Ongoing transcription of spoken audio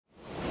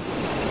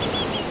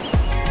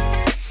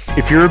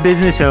If you're a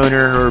business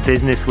owner or a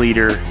business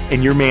leader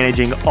and you're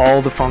managing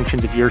all the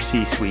functions of your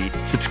C-suite,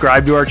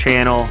 subscribe to our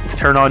channel,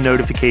 turn on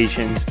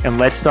notifications, and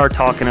let's start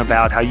talking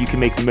about how you can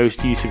make the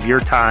most use of your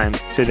time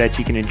so that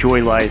you can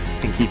enjoy life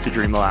and keep the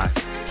dream alive.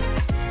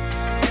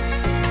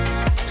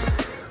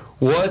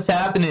 What's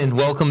happening?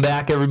 Welcome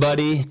back,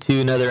 everybody, to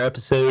another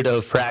episode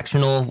of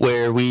Fractional,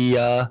 where we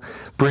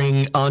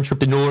bring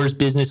entrepreneurs,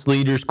 business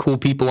leaders, cool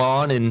people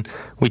on, and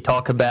we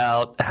talk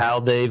about how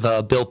they've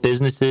built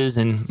businesses,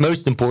 and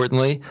most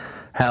importantly,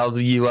 how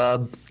you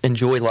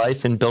enjoy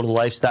life and build a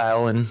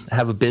lifestyle and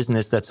have a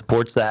business that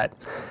supports that.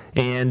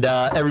 And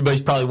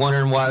everybody's probably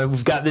wondering why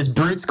we've got this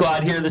brute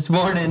squad here this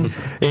morning,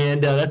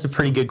 and that's a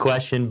pretty good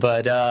question,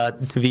 but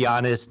to be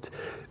honest,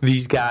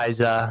 these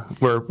guys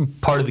were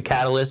part of the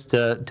catalyst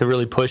to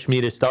really push me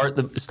to start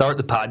the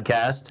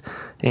podcast,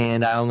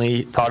 and I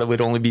only thought it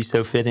would only be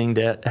so fitting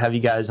to have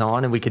you guys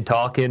on, and we could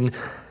talk and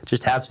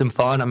just have some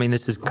fun. I mean,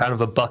 this is kind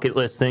of a bucket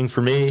list thing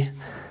for me,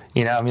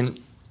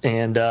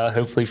 and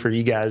hopefully for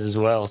you guys as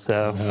well.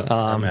 So,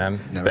 man,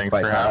 thanks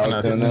for having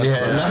us.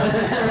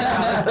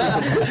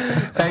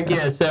 Heck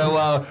yeah.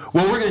 So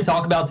what we're going to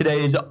talk about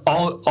today is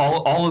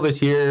all of us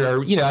here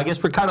are, I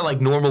guess we're kind of like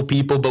normal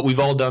people, but we've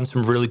all done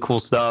some really cool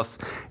stuff.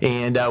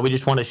 And we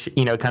just want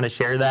to, kind of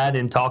share that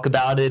and talk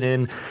about it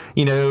and,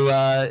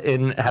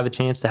 and have a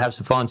chance to have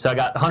some fun. So I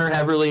got Hunter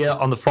Heverly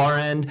on the far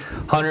end.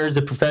 Hunter is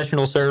a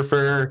professional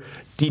surfer,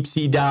 deep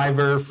sea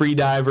diver, free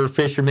diver,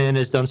 fisherman,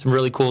 has done some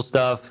really cool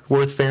stuff.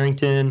 Worth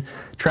Farrington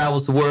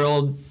travels the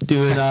world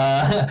doing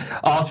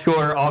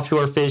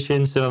offshore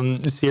fishing, some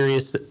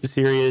serious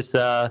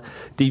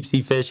deep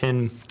sea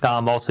fishing.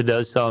 Also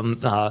does some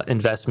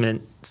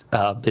investment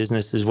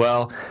business as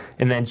well.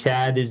 And then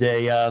Chad is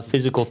a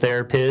physical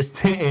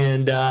therapist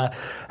and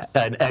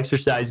an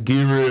exercise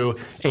guru,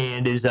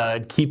 and is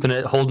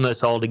holding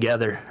us all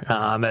together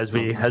as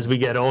we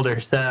get older.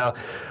 So,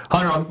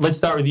 Hunter, let's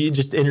start with you.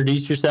 Just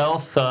introduce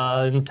yourself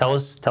and tell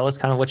us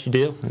kind of what you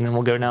do, and then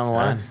we'll go down the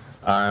line.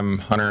 I'm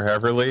Hunter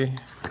Heverly.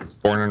 I was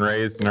born and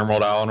raised in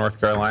Emerald Isle,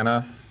 North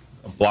Carolina,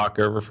 a block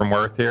over from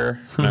Worth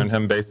here. Known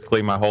him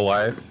basically my whole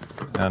life,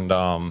 and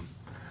I've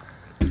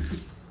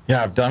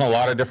done a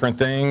lot of different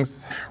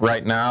things.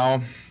 Right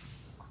now,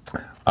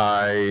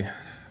 I'm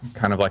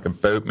kind of like a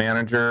boat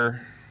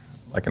manager,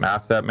 like an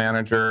asset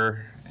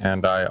manager,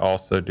 and I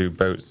also do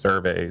boat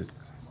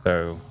surveys.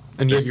 So.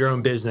 And you have your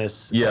own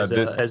business as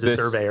a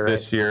surveyor, right?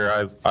 This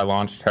year, I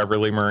launched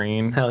Heverly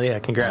Marine. Hell yeah,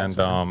 congrats.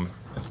 And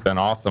it's been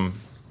awesome.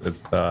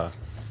 It's a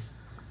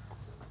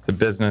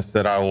business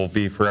that I will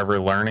be forever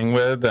learning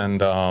with,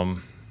 and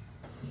I'm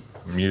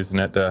using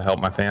it to help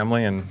my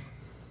family and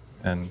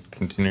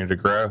continue to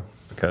grow,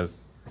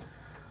 because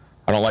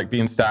I don't like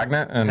being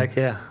stagnant, and heck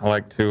yeah. I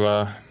like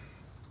to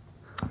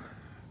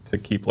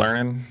keep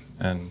learning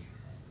and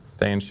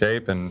stay in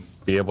shape and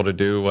be able to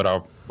do what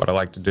I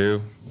like to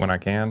do when I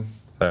can.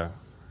 So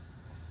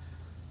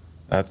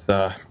that's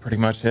pretty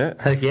much it.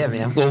 Heck yeah,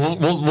 man. Well,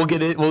 we'll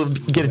get it. We'll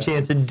get a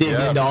chance to dig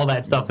into all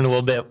that stuff in a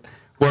little bit.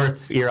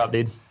 Worth, you're up,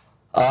 dude.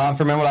 I'm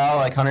from Emerald Isle,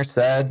 like Hunter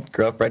said.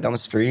 Grew up right down the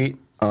street.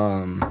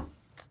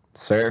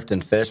 Surfed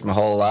and fished my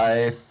whole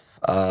life.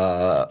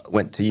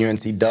 Went to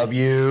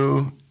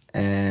UNCW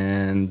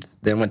and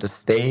then went to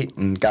state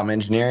and got my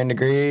engineering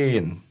degree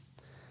and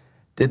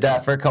did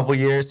that for a couple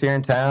years here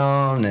in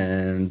town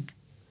and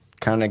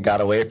kind of got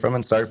away from it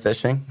and started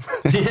fishing.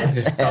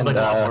 Yeah, sounds like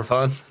a lot more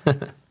fun.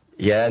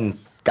 Yeah, and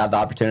got the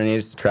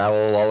opportunities to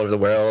travel all over the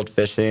world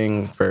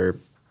fishing for a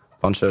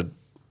bunch of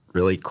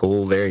really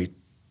cool, very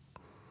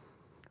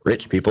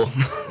rich people.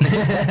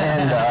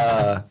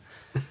 But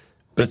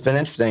it's been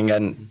interesting.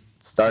 I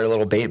started a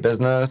little bait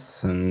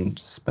business and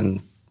just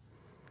been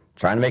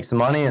trying to make some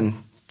money and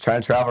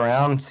trying to travel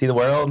around, see the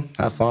world,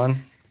 have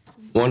fun.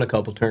 Won a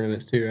couple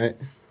tournaments too, right?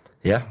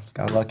 Yeah,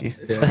 got lucky.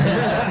 Yeah.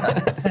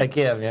 Heck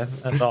yeah, man.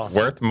 That's awesome.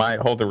 Worth might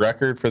hold the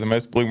record for the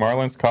most blue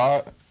marlins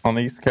caught on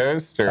the East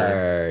Coast,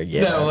 or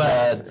Yeah. No,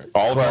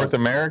 all of close- North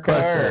America,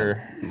 close to,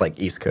 or like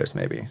East Coast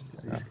maybe.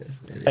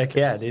 Heck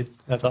yeah, dude.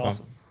 That's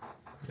awesome.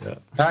 Yeah.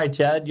 All right,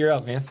 Chad, you're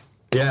up, man.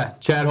 Yeah,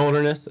 Chad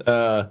Holderness,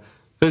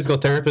 physical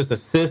therapist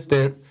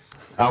assistant.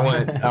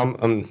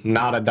 I'm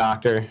not a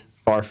doctor,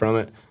 far from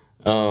it.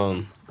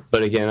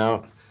 But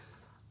again,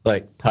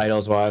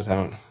 titles wise,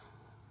 I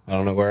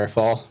don't know where I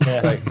fall.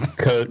 Yeah. Like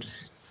coach,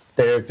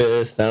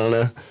 therapist, I don't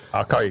know.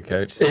 I'll call you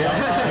coach.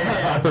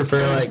 Yeah, I prefer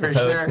For coach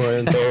sure. more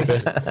than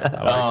therapist.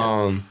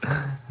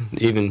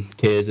 Even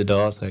kids,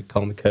 adults, I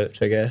call me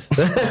coach, I guess.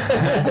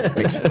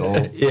 Makes you feel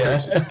old.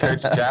 Yeah.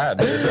 Coach Chad.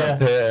 Dude.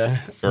 Yeah.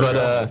 That's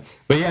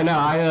But yeah, no,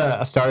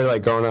 I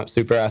started growing up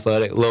super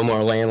athletic, a little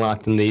more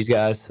landlocked than these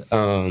guys.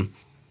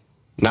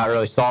 Not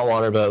really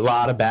saltwater, but a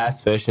lot of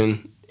bass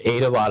fishing.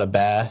 Ate a lot of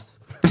bass.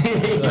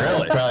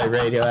 Really? Probably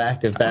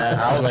radioactive bass.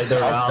 The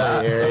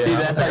Raleigh area. Dude,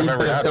 that's how you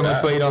put so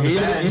much weight on the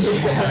bench.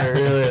 Yeah,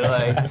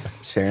 really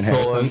Sharon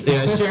Harrison.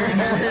 Yeah, Sharon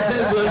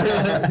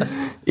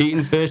Harrison.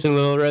 Eating fish in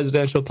little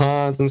residential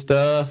ponds and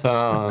stuff.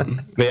 But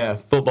yeah,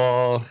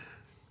 football,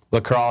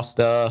 lacrosse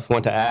stuff.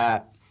 Went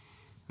to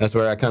That's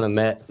where I kind of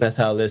met. That's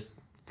how this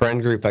friend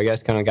group, I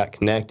guess, kind of got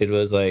connected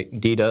was like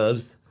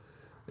D-Dubs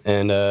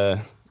and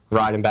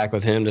riding back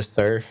with him to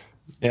surf.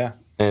 Yeah.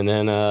 And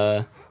then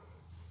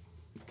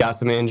got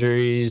some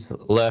injuries,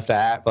 left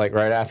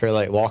right after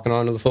like walking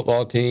onto the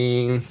football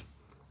team.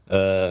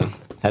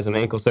 Had some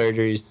ankle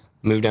surgeries,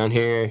 moved down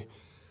here,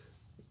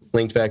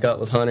 linked back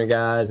up with Hunter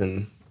guys,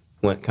 and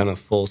went kind of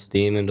full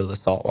steam into the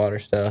saltwater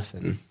stuff.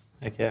 And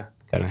Heck yeah.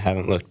 kind of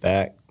haven't looked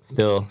back.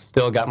 Still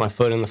got my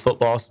foot in the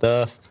football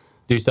stuff.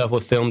 Do stuff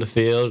with Film to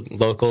Field,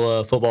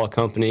 local football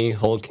company,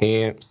 hold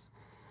camps.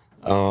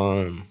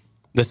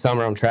 This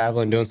summer I'm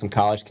traveling, doing some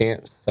college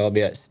camps. So I'll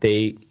be at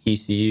State,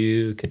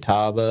 ECU,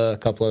 Catawba, a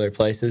couple other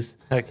places.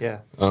 Heck yeah.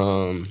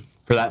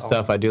 For that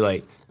stuff, I do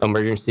like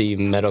emergency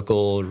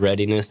medical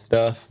readiness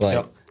stuff,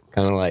 like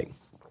kind of like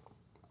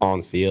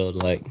on field,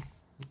 like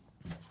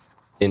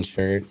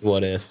insurance,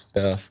 what if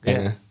stuff,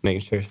 kind of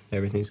making sure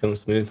everything's going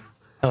smooth.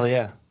 Hell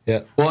yeah.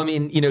 Yeah. Well, I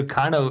mean,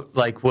 kind of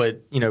like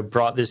what,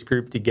 brought this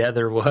group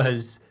together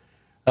was,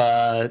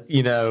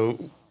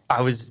 you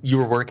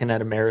were working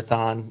at a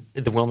marathon,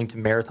 the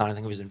Wilmington Marathon, I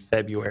think it was in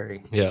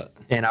February. Yeah.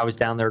 And I was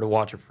down there to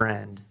watch a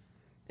friend.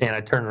 And I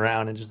turned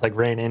around and just like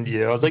ran into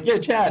you. I was like, "Yo,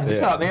 Chad,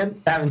 what's up,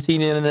 man? I haven't seen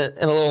you in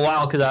a little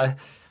while because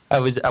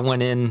I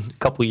went in a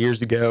couple of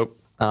years ago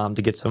to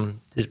get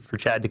for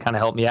Chad to kind of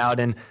help me out,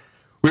 and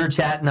we were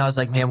chatting. I was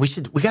like, "Man, we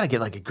got to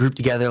get like a group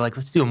together. Like,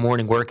 let's do a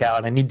morning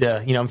workout. I need to,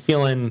 I'm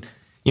feeling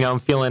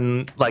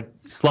like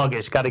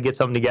sluggish. Got to get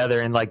something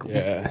together." And like,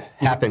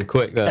 happened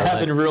quick though. It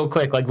happened real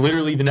quick. Like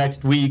literally the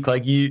next week,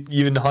 like you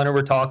and Hunter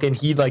were talking.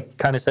 He like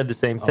kind of said the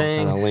same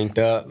thing. Kind of linked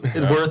up.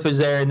 Worth was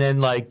there, and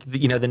then like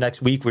the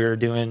next week we were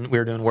doing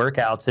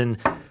workouts. And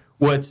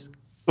what's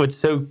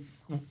so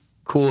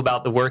cool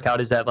about the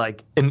workout is that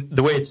like, and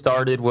the way it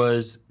started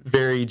was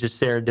very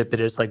just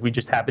serendipitous. Like we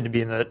just happened to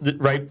be in the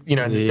right,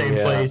 in the same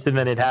place, and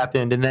then it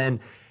happened. And then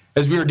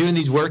as we were doing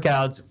these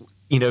workouts,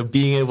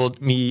 being able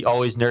me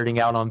always nerding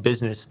out on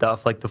business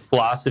stuff, like the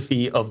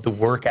philosophy of the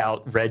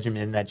workout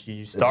regimen that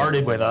you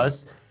started with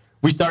us,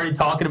 we started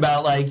talking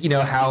about like,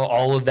 how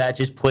all of that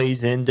just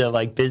plays into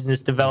like business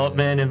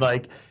development and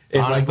like,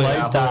 honestly,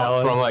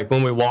 lifestyle. From like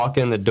when we walk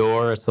in the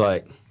door, it's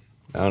like,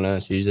 I don't know,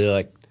 it's usually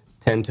like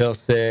 10 till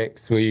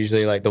 6. We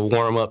usually like the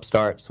warm up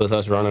starts with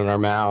us running our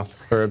mouth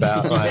for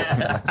about like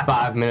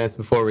 5 minutes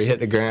before we hit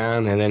the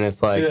ground. And then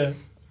it's like,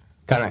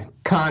 kind of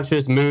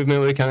conscious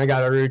movement. We kind of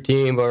got a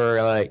routine, but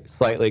we're like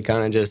slightly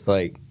kind of just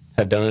like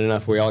have done it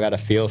enough. We all got a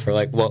feel for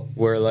like what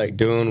we're like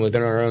doing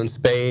within our own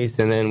space,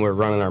 and then we're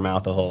running our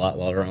mouth a whole lot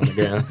while we're on the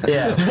ground.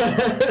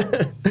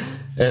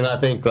 And I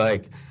think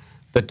like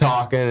the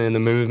talking and the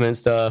movement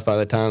stuff, by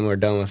the time we're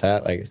done with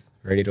that, like it's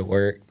ready to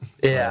work.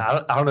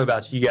 So, I don't know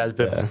about you guys,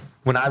 but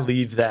when I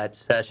leave that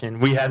session,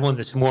 we had one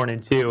this morning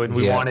too, and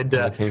we wanted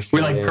to, we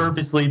like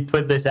purposely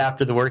put this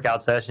after the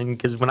workout session,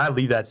 because when I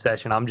leave that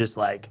session, I'm just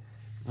like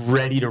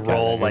ready to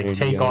roll, like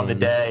take on the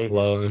day.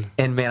 Flowing.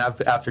 And man,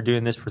 after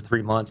doing this for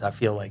 3 months, I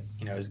feel like,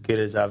 as good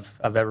as I've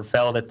ever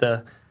felt at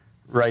the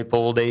ripe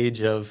old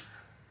age of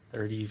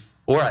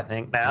 34, I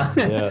think now.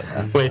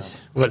 Which,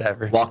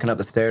 whatever. Walking up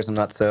the stairs, I'm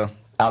not so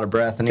out of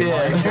breath anymore.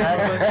 Yeah,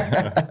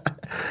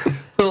 exactly.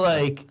 But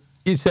like,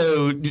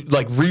 so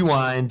like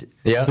rewind,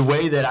 the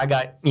way that I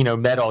got,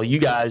 met all you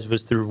guys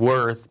was through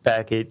Worth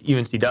back at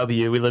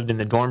UNCW. We lived in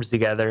the dorms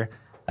together.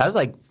 That was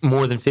like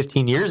more than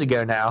 15 years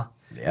ago now.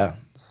 Yeah.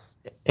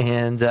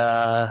 And,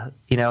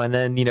 and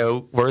then,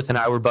 Worth and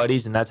I were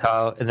buddies, and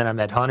then I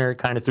met Hunter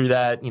kind of through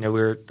that. We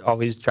were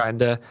always trying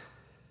to,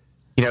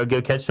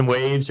 go catch some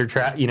waves or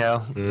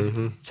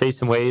chase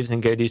some waves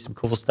and go do some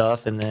cool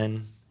stuff. And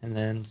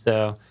then,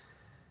 so,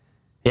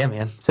 yeah,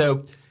 man.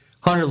 So,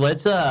 Hunter,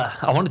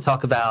 I want to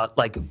talk about,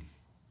 like,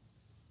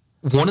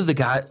 one of the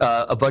guys,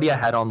 a buddy I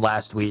had on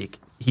last week,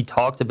 he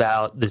talked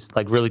about this,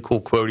 like, really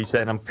cool quote. He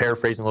said, and I'm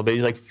paraphrasing a little bit,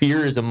 he's like,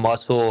 fear is a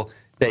muscle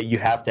that you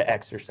have to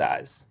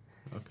exercise.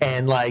 Okay.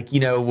 And like,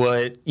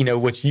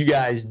 what you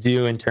guys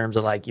do in terms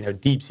of like,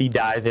 deep sea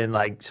diving,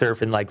 like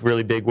surfing, like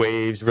really big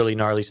waves, really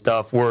gnarly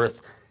stuff.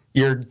 Worth,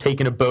 you're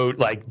taking a boat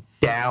like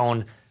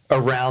down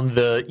around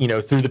the,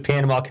 through the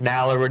Panama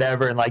Canal or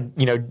whatever, and like,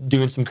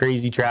 doing some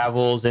crazy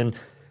travels. And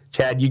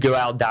Chad, you go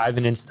out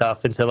diving and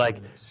stuff. And so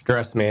like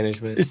stress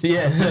management.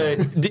 So,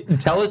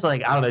 tell us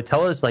like, I don't know,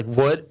 tell us like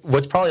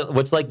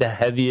what's like the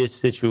heaviest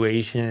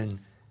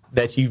situation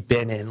that you've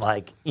been in,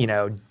 like,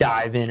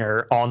 diving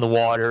or on the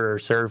water or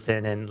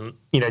surfing, and,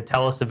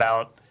 tell us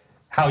about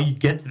how you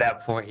get to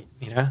that point,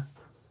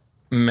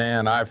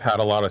 Man, I've had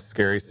a lot of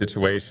scary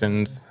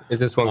situations. Is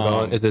this one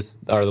going?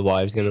 Are the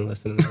wives going to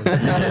listen to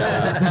this?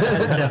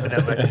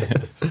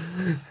 Definitely.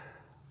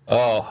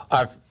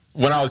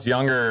 When I was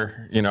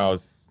younger, I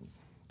was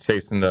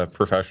chasing the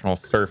professional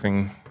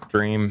surfing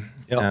dream,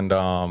 and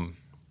I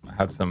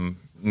had some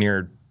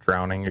near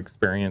drowning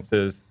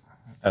experiences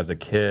as a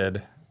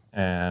kid.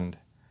 And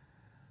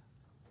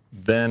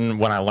then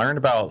when I learned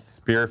about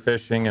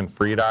spearfishing and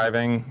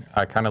freediving,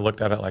 I kind of looked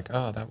at it like,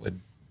 oh, that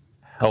would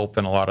help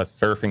in a lot of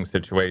surfing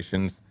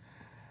situations,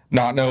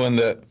 not knowing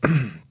that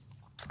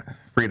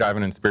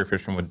freediving and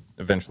spearfishing would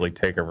eventually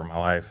take over my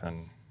life.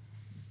 And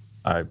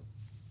I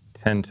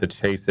tend to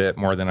chase it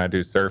more than I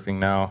do surfing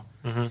now.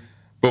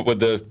 But with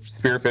the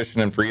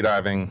spearfishing and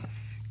freediving,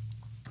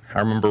 I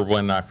remember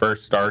when I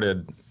first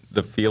started,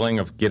 the feeling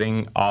of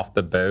getting off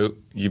the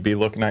boat, you'd be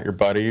looking at your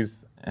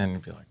buddies and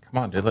you'd be like,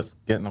 come on, dude, let's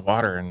get in the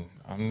water. And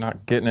I'm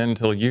not getting in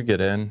until you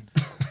get in.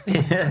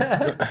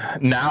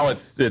 Now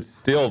it's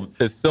still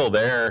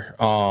there.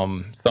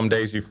 Some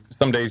days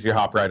you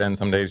hop right in.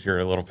 Some days you're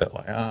a little bit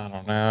like, oh, I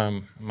don't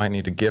know, I might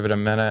need to give it a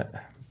minute.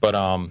 But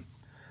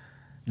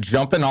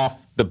jumping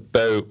off the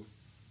boat,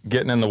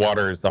 getting in the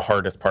water is the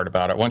hardest part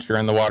about it. Once you're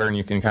in the water and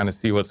you can kind of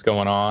see what's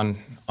going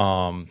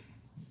on,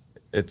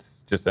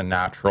 it's just a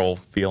natural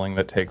feeling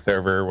that takes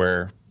over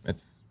where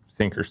it's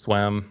sink or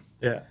swim.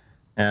 Yeah.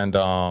 And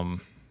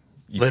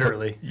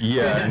Literally.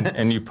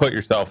 And you put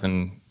yourself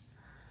in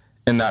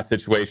that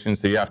situation,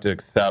 so you have to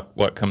accept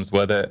what comes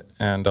with it.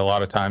 And a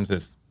lot of times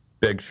it's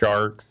big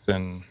sharks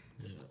and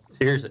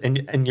Seriously,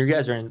 and you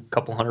guys are in a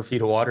couple 100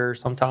 feet of water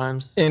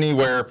sometimes.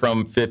 anywhere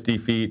from 50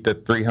 feet to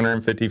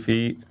 350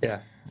 feet. Yeah.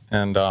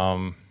 And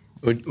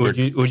Would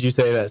you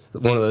say that's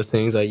one of those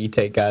things, like you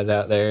take guys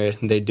out there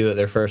and they do it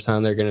their first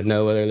time, they're going to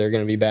know whether they're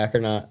going to be back or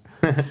not?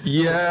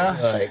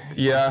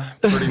 yeah,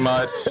 pretty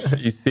much.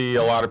 You see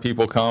a lot of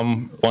people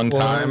come one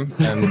time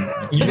and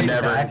you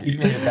never You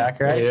made it back,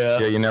 right? Yeah,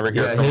 you never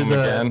hear from them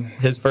again.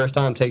 His first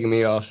time taking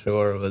me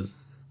offshore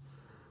was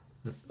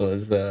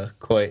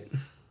quite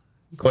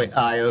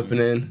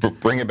eye-opening.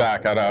 Bring it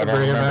back. I don't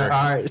Bring it remember. back.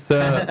 All right,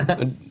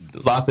 so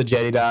lots of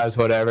jetty dives,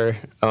 whatever.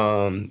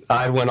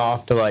 I went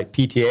off to like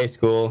PTA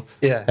school.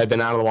 Yeah. Had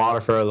been out of the water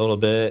for a little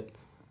bit.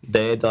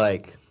 They'd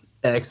like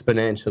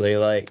exponentially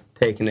like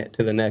taken it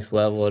to the next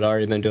level. Had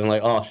already been doing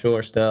like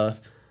offshore stuff.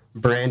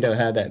 Brando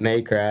had that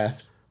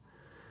Maycraft.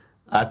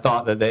 I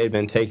thought that they'd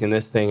been taking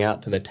this thing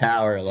out to the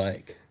tower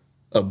like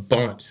a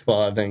bunch while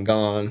I've been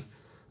gone.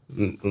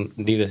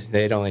 Needless,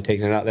 they'd only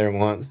taken it out there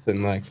once,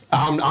 and like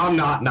I'm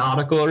not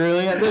nautical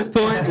really at this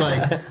point.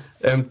 Like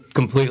I'm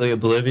completely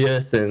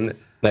oblivious, and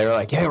they were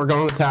like, "Hey, we're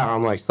going to the tower."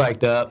 I'm like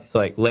psyched up. It's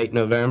like late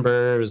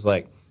November. It was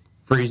like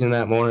freezing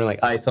that morning, like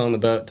ice on the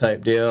boat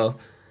type deal.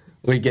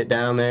 We get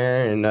down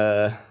there, and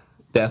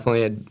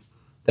definitely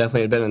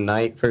had been a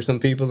night for some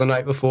people the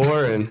night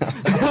before, and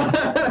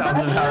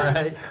Sounds about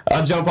right.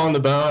 I jump on the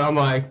boat. I'm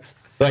like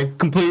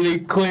completely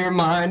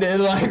clear-minded,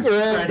 like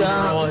revved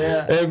up.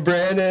 Yeah. And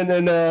Brandon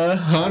and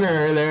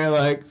Hunter, they're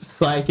like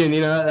psyching,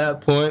 at that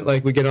point.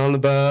 Like we get on the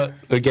boat,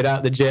 we get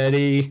out the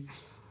jetty.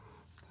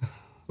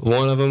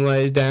 One of them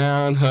lays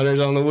down, Hunter's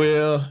on the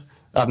wheel.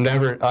 I've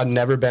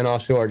never been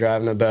offshore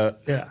driving a boat.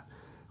 Yeah.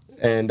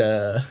 And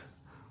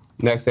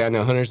next thing I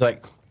know, Hunter's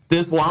like,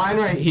 this line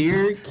right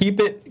here, keep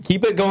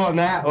it going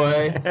that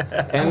way,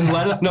 and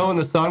let us know when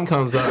the sun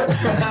comes up.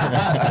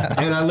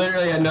 And I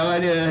literally had no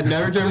idea. I'd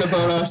never driven a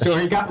boat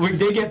offshore. We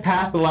did get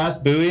past the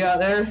last buoy out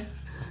there,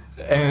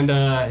 and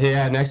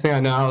next thing I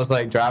know, I was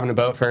like driving a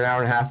boat for an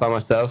hour and a half by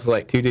myself, with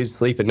like two dudes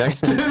sleeping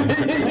next to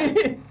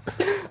me.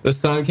 The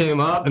sun came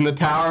up, and the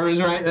tower was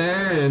right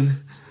there,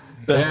 and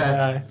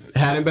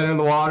hadn't been in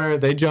the water.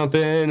 They jump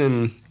in,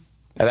 and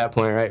at that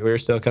point, right, we were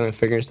still kind of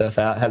figuring stuff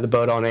out. Had the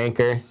boat on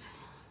anchor.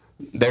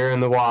 They're in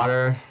the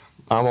water.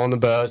 I'm on the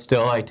boat,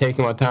 still like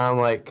taking my time,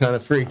 like kind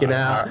of freaking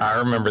out. I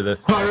remember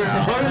this. Hunter's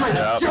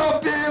like,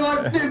 jump in,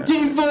 like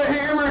 15-foot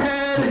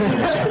hammerhead.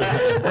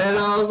 And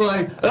I was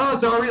like, oh,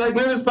 so are we like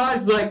moving spots?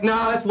 She's like,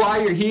 no, that's why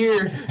you're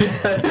here.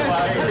 That's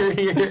why you're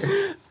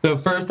here. So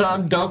first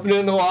time dumping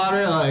in the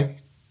water, like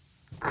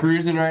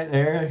cruising right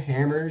there,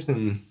 hammers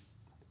and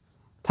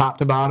top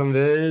to bottom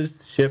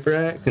viz,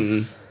 shipwreck,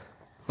 and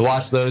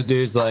watch those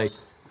dudes like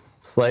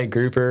slay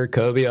grouper,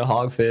 cobia,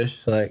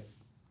 hogfish, like.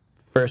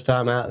 First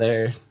time out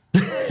there,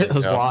 it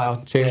was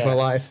wild. Changed my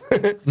life.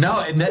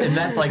 No, and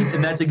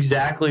that's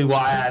exactly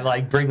why I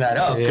like bring that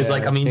up, because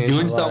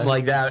doing something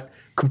like that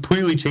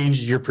completely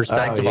changes your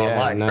perspective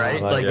on life,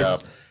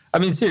 right?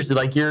 It's seriously,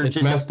 like it's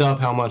just messed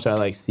up how much I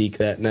like seek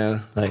that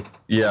now. Like,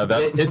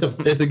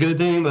 it's a good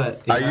thing,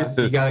 but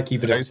you gotta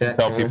keep it. I used to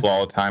tell people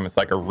all the time, it's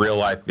like a real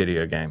life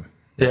video game.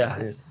 Yeah,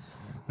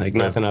 it's like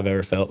nothing I've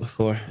ever felt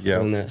before. Yeah,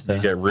 doing that stuff.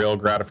 You get real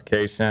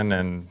gratification,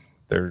 and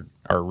there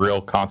are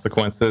real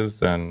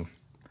consequences, and.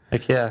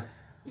 Like, yeah.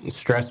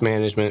 Stress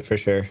management for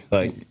sure.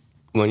 Like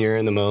when you're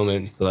in the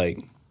moment, it's like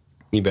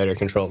you better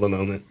control the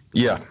moment.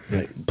 Yeah.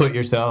 Like, put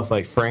yourself,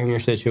 like frame your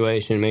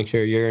situation, make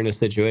sure you're in a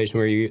situation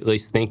where you at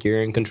least think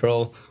you're in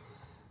control,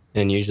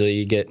 and usually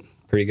you get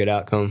pretty good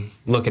outcome.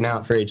 Looking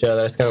out for each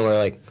other. That's kind of where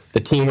like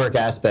the teamwork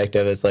aspect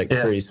of it's like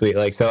pretty sweet.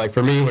 Like so, like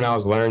for me when I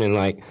was learning,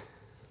 like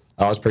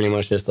I was pretty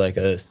much just like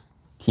a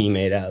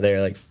teammate out there,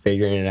 like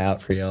figuring it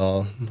out for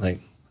y'all, like.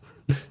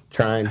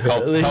 Trying to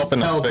helping us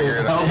figure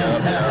it out.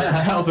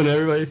 Helping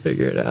everybody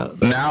figure it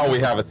out. Now we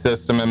have a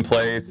system in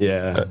place.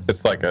 Yeah.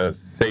 It's like a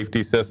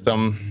safety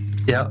system.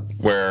 Yep.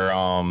 Where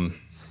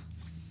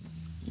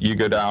you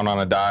go down on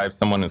a dive,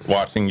 someone is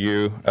watching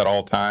you at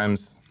all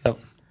times. Yep.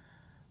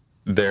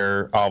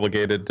 They're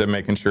obligated to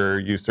making sure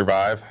you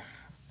survive,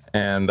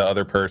 and the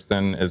other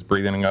person is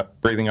breathing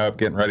up,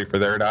 getting ready for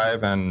their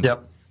dive, and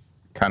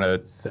kind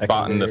of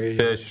spotting the Secondary.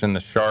 fish and the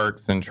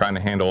sharks and trying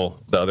to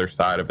handle the other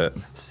side of it.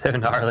 So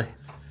gnarly.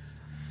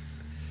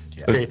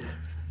 Great.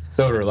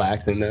 So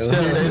relaxing though. So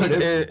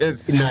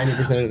it's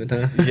 90% of the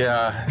time.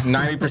 yeah,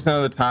 90%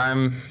 of the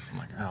time, I'm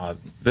like, oh,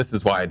 this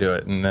is why I do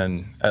it. And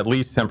then at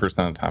least 10% of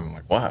the time, I'm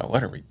like, wow,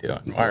 what are we doing?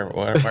 Why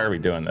are we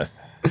doing this?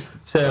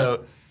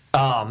 So,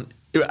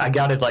 I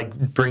got to like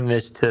bring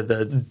this to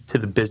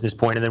the business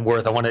point, and then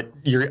Worth, I want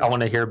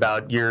to hear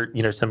about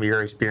your, some of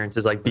your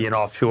experiences like being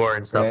offshore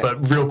and stuff. Right.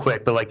 But real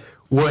quick, but like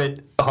what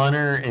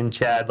Hunter and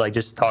Chad like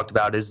just talked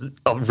about is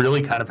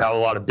really kind of how a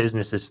lot of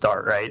businesses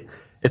start, right?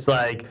 It's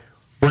like,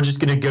 we're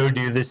just gonna go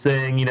do this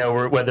thing,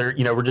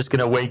 we're just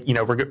gonna wake,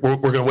 we're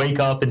gonna wake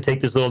up and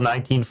take this little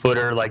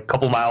 19-footer like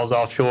couple miles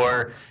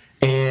offshore,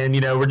 and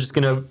we're just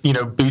gonna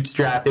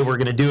bootstrap it. We're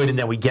gonna do it, and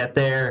then we get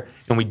there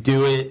and we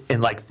do it,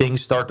 and like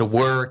things start to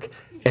work,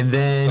 and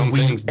then Some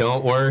things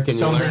don't work, and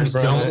some you learn things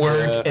from don't it,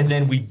 work, yeah. and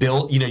then we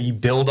build, you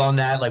build on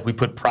that. Like we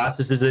put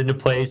processes into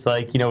place,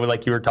 like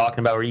like you were talking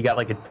about, where you got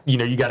like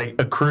you got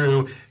a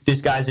crew.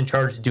 This guy's in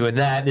charge of doing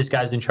that. This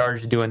guy's in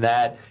charge of doing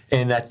that,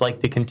 and that's like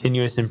the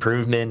continuous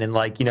improvement, and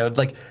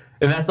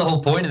and that's the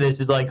whole point of this,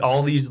 is like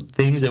all these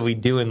things that we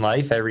do in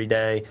life every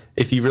day.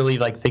 If you really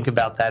like think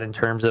about that in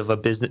terms of a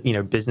business,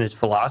 business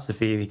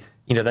philosophy,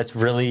 that's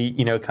really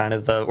kind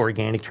of the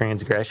organic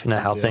transgression of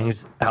how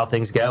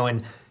things go,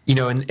 and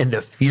and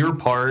the fear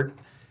part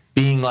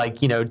being like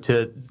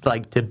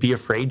to be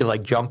afraid to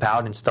like jump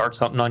out and start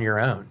something on your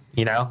own,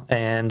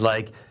 and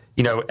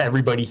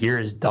everybody here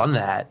has done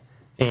that.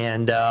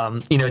 And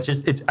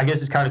it's I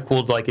guess it's kind of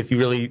cool to, like, if you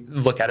really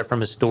look at it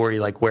from a story,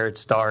 like where it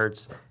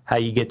starts, how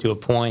you get to a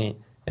point,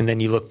 and then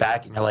you look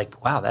back and you're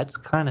like, wow, that's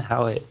kind of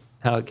how it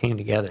came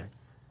together.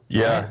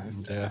 Yeah,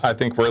 Yeah. I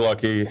think we're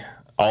lucky.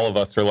 All of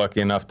us are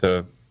lucky enough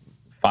to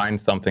find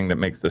something that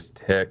makes us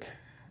tick.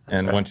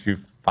 And right. once you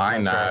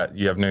find that,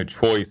 you have no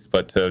choice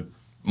but to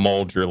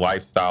mold your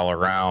lifestyle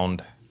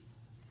around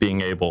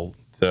being able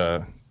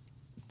to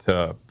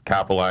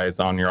capitalize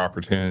on your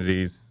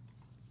opportunities.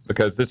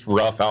 Because it's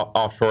rough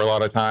offshore a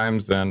lot of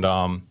times, and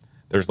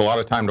there's a lot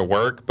of time to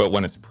work, but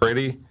when it's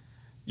pretty,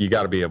 you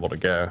got to be able to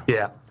go.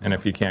 Yeah. And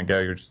if you can't go,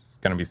 you're just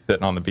going to be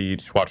sitting on the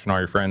beach watching all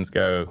your friends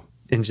go.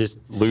 And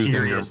just Losing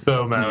serious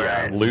FOMO,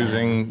 Yeah, right?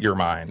 losing your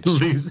mind.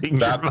 Losing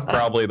That's your mind.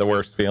 probably the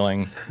worst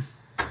feeling.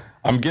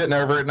 I'm getting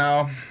over it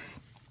now.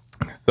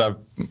 So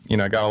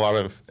I've, got a lot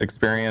of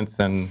experience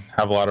and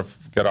have a lot of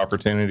good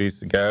opportunities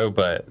to go,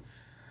 but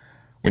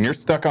when you're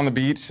stuck on the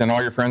beach and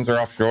all your friends are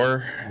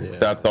offshore,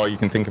 that's all you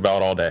can think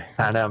about all day.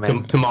 I know,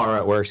 man. Tomorrow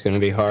at work's going to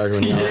be hard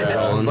when you're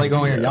It's like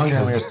when we were younger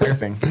and we were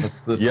surfing. It's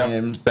the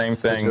Yep, same thing.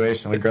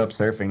 situation. We grew up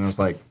surfing. It was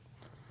like,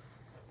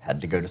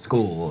 had to go to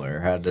school or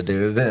had to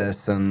do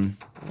this. And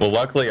Well,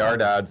 luckily our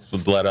dads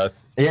would let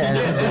us be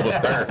able to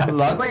surf.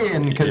 luckily,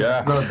 and because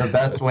Yeah. the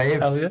best wave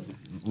Hell yeah.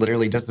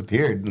 literally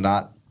disappeared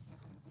not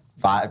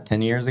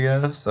 5-10 years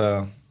ago.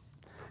 So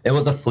it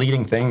was a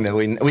fleeting thing that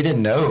we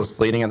didn't know it was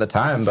fleeting at the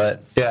time.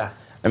 But Yeah.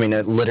 I mean,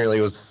 it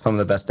literally was some of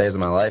the best days of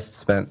my life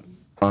spent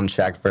on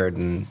Shackford,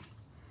 and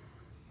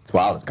it's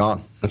wild. It's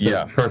gone. That's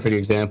Yeah. a perfect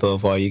example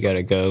of why you got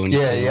to go. And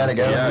Yeah, you gotta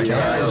go. Yeah, You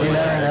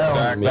never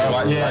know.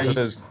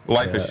 exactly. Stuff.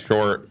 Life is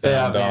short,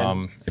 Yeah, and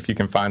man. if you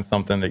can find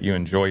something that you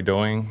enjoy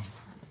doing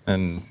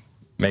and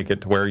make it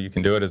to where you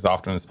can do it as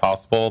often as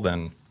possible,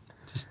 then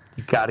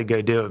You got to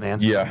go do it, man.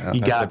 you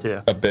got that's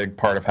to. a big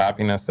part of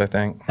happiness, I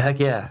think. Heck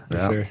yeah.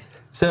 Yeah. Sure.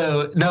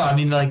 So no, I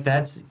mean, like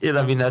that's it.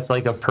 I mean, that's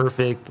like a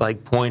perfect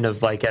like point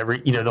of like every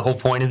the whole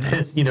point of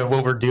this,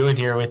 what we're doing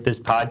here with this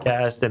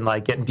podcast and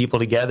like getting people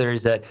together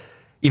is that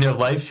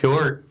life's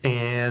short,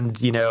 and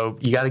you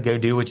got to go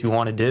do what you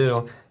want to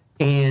do,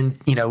 and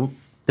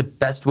the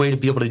best way to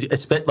be able to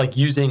do, like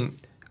using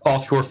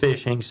offshore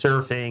fishing,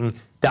 surfing,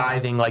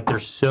 diving, like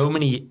there's so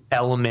many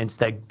elements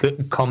that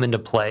come into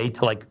play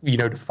to like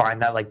to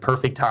find that like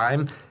perfect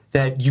time.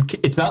 That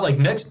it's not like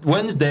next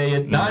Wednesday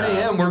at 9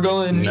 a.m. we're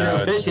going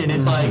fishing.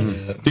 It's like,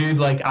 dude,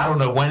 like I don't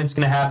know when it's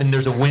gonna happen.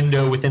 There's a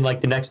window within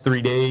like the next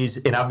 3 days,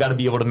 and I've got to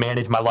be able to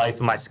manage my life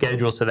and my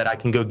schedule so that I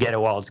can go get it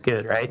while it's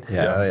good, right?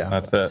 Yeah.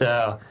 That's it.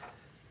 So,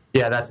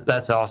 yeah,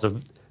 that's awesome.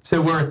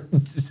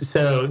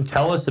 So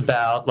tell us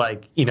about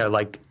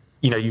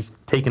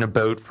you've taken a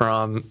boat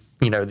from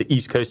the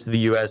East Coast of the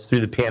U.S.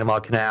 through the Panama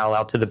Canal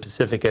out to the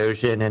Pacific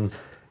Ocean, and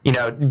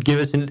give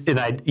us an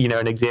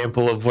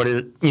example of what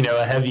is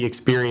a heavy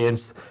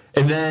experience,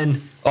 and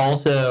then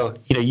also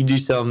you do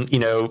some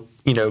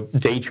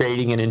day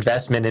trading and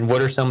investment, and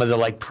what are some of the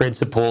like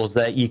principles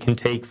that you can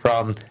take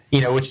from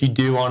what you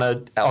do on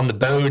the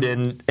boat,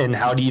 and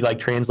how do you like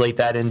translate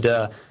that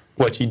into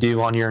what you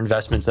do on your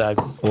investment side?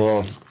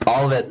 Well,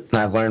 all of it, and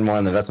I've learned more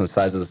on the investment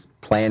side, is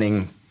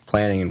planning,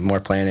 more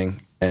planning,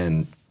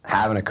 and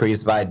having a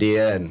cohesive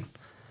idea, and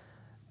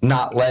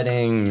not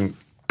letting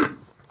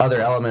other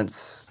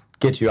elements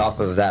get you off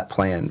of that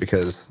plan.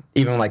 Because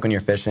even like when you're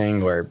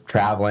fishing or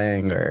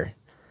traveling, or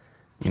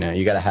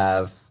you got to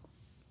have,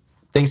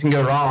 things can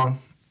go wrong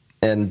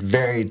in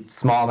very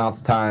small amounts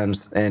of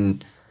times,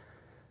 and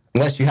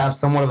unless you have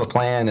somewhat of a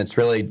plan, it's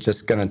really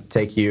just going to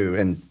take you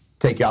and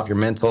take you off your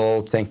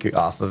mental, take you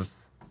off of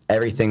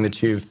everything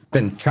that you've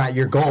been trying,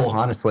 your goal,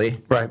 honestly.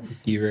 Right.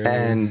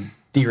 And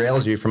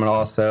derails you from it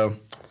all. So,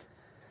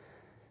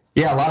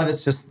 yeah, a lot of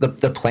it's just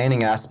the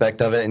planning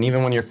aspect of it. And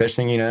even when you're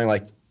fishing,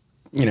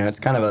 it's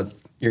kind of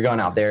you're going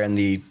out there in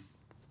the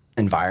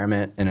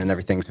environment and then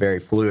everything's very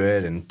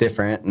fluid and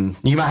different. And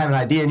you might have an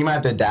idea and you might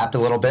have to adapt a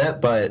little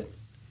bit, but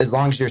as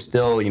long as you're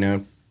still,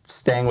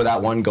 staying with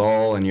that one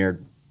goal and you're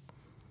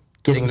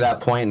getting to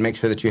that point and make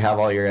sure that you have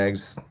all your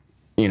eggs,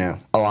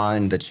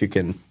 aligned, that you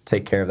can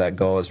take care of that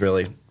goal is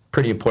really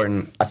pretty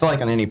important. I feel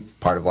like on any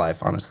part of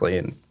life, honestly.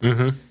 And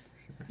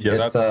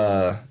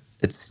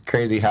it's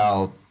crazy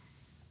how,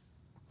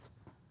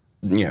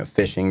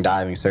 fishing,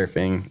 diving,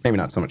 surfing, maybe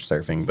not so much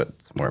surfing, but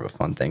it's more of a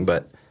fun thing.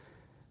 But,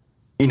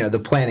 the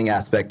planning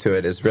aspect to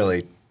it is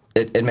really,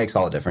 it makes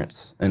all the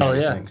difference. In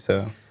everything.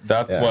 So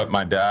that's what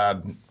my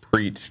dad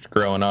preached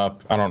growing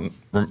up. I don't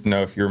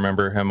know if you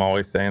remember him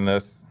always saying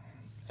this.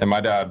 And my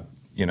dad,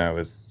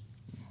 is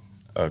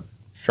a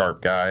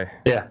sharp guy.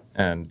 Yeah.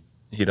 And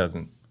he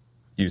doesn't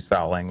use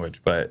foul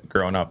language, but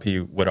growing up, he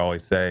would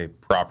always say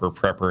proper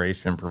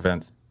preparation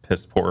prevents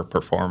piss poor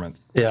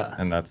performance. Yeah.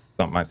 And that's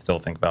something I still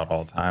think about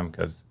all the time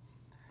because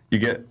you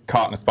get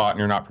caught in a spot and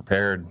you're not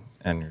prepared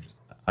and you're just,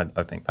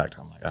 I think back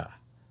to him like,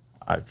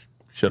 I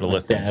should have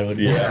listened. Dad would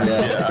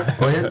Yeah.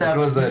 Well, his dad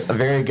was a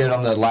very good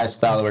on the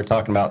lifestyle that we're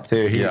talking about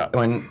too.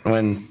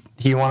 When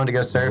he wanted to go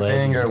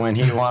surfing or when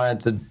he wanted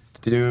to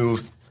do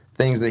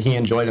things that he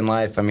enjoyed in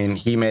life, I mean,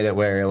 he made it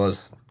where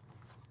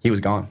he was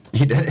gone.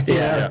 He did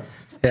it.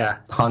 Yeah.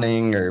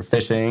 Hunting or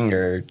fishing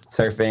or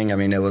surfing. I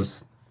mean, it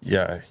was.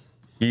 Yeah.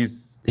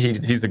 He's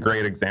a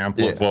great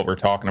example of what we're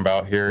talking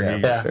about here.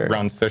 Yeah, he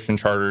runs fishing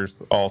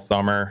charters all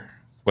summer.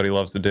 It's what he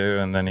loves to do.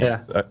 And then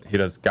he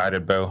does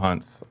guided bow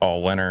hunts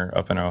all winter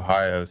up in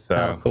Ohio.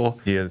 So cool.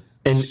 He has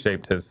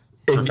shaped his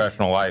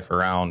professional life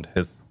around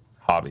his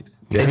hobbies.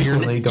 Yeah. And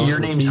your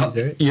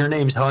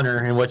name's Hunter,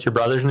 and what's your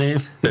brother's name?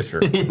 Fisher.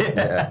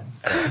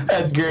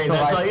 That's great.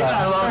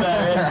 I love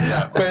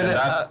that.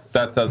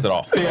 That says it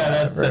all. Yeah,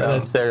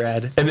 that's so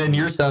rad. And then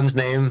your son's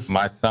name?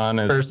 My son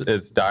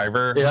is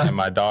Diver, and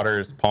my daughter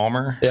is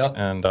Palmer. Yep.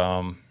 And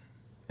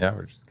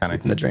we're just kind of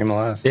keeping the dream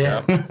alive.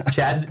 Yeah.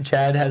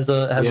 Chad has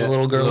a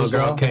little girl as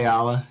well.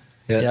 Kayala.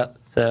 Yep.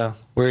 So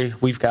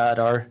we've got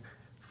our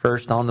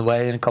first on the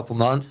way in a couple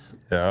months.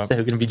 Yeah. So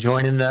we're gonna be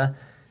joining the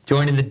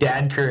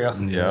dad crew.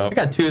 Yeah. We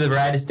got two of the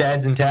raddest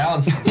dads in town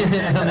on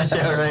the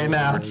show right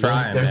now. We're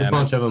trying, There's man. a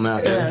bunch of them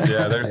out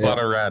there. There's a lot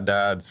of rad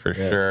dads for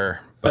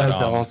sure. But, That's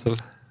awesome.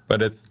 But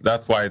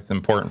that's why it's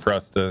important for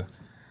us to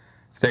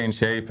stay in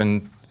shape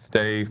and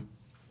stay,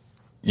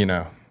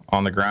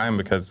 on the grind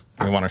because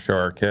we want to show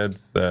our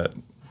kids that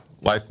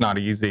life's not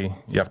easy.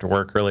 You have to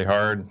work really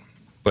hard.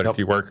 But if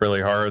you work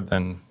really hard,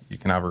 then you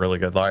can have a really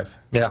good life.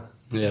 Yeah.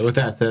 Yeah, with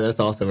that said, that's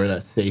also where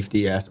that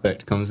safety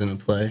aspect comes into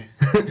play.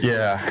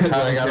 Yeah. Because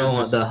I don't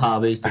want the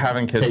hobbies to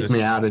take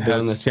me out of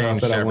doing the stuff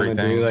that I want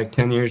to do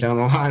 10 years down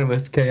the line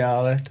with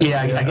Kayala.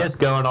 Yeah, I guess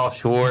going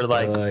offshore,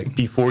 like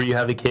before you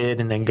have a kid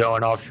and then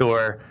going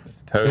offshore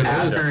Totally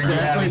after you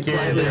have a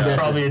kid, there's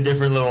probably a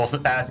different little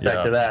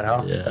aspect of that,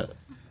 huh?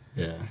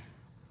 Yeah.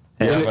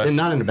 But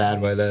not in a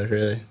bad way, though,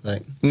 really.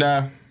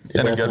 No,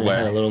 in a good way.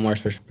 Had a little more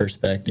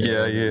perspective.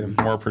 Yeah,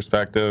 more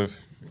perspective.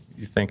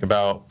 You think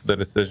about the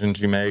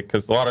decisions you make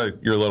because a lot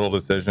of your little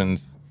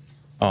decisions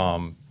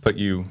put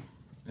you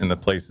in the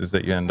places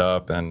that you end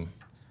up, and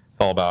it's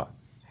all about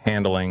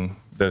handling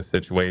those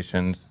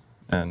situations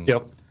and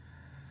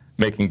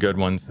making good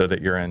ones so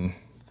that you're in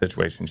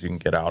situations you can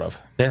get out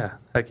of. Yeah,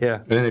 heck yeah.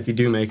 And then if you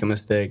do make a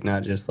mistake,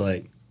 not just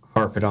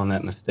harping on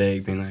that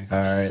mistake, being like, all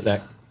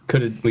right,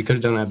 we could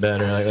have done that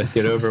better. Let's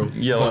get over.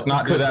 Let's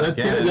not do that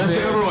again. Let's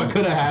get over what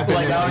could have happened.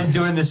 Like I was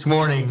doing this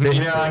morning.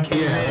 I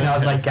came in and I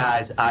was like,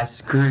 guys, I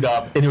screwed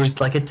up. And it was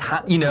like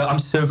I'm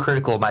so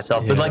critical of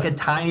myself, but like a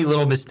tiny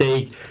little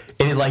mistake.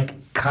 And it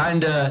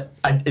kind of,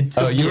 it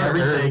took me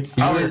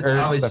everything.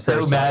 I was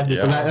so mad.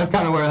 That's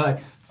kind of where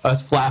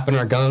us flapping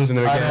our gums in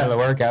the beginning of the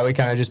workout, we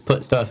kind of just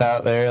put stuff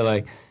out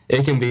there.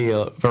 It can be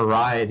a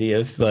variety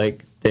of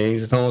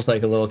things. It's almost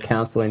like a little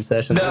counseling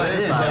session. No, it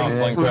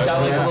is. We've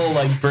got a little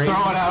brain.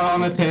 Throw it out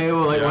on the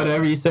table,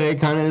 whatever you say,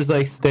 kind of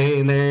is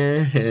staying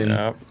there.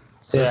 And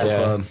Social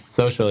club.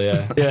 Social,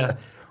 yeah. Yeah.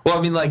 Well,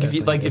 I mean,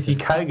 if you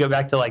kind of go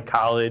back to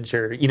college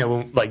or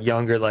when,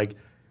 younger,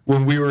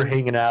 when we were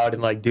hanging out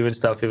and doing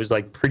stuff, it was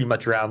pretty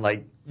much around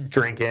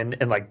drinking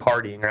and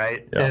partying,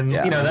 right? Yeah. And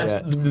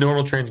that's the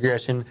normal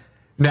transgression.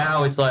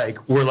 Now it's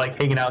we're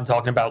hanging out and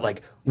talking about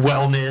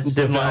wellness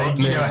and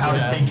how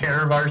to take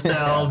care of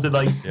ourselves and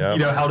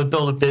how to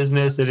build a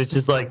business, and it's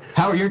just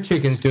how are your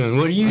chickens doing?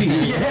 What do you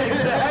eat? Yeah,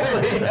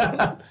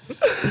 exactly.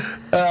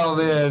 Oh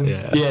man,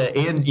 yeah,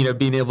 and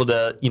being able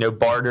to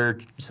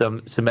barter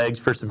some eggs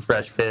for some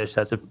fresh fish,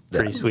 that's a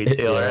pretty sweet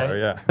deal, right? Oh,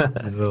 yeah. I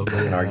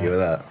can argue with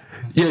that.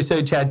 Yeah, so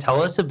Chad,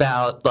 tell us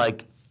about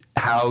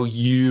how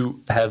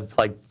you have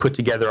put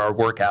together our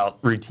workout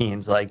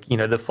routines,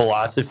 the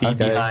philosophy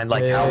behind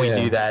how we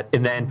do that,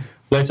 and then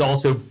let's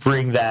also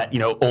bring that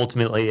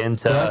ultimately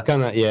into that's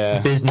kind of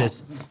business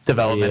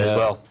development as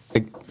well.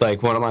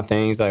 like one of my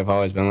things I've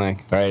always been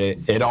like, right,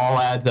 it all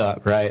adds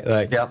up, right?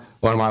 Like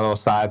one of my little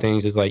side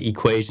things is like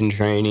equation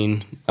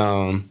training.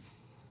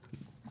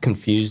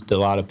 Confused a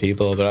lot of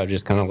people, but I've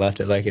just kind of left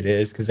it like it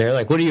is because they're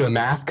like, "What are you, a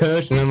math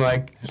coach?" And I'm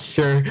like,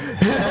 "Sure."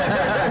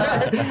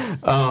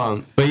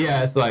 But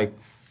yeah, it's like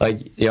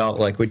y'all,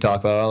 like we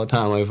talk about it all the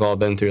time. We've all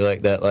been through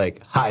like that,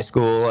 like high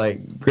school,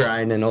 like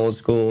grinding old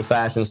school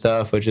fashion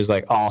stuff, which is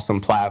like awesome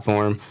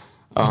platform.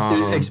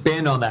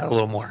 Expand on that a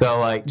little more. So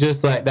like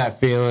just like that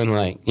feeling,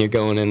 like you're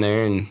going in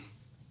there and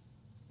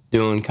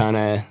doing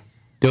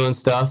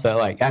stuff that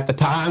like at the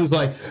time's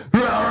like.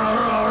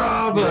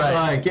 But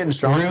like getting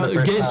strong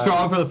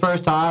for the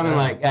first time, and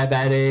like at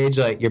that age,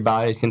 like your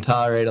bodies can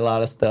tolerate a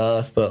lot of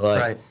stuff. But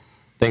like, I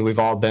think we've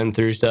all been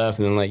through stuff,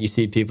 and then like you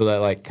see people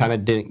that like kind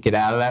of didn't get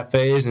out of that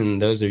phase, and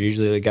those are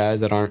usually the guys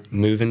that aren't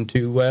moving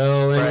too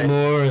well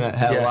anymore, and that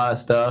have a lot of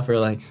stuff, or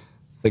like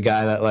it's the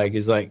guy that like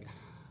is like,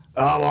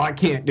 oh well, I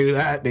can't do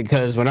that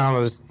because when I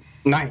was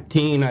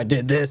 19, I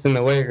did this in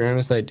the weight room.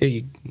 It's like, dude,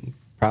 you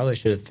probably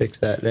should have fixed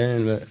that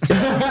then, but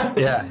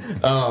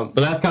but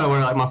that's kind of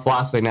where like my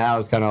philosophy now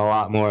is kind of a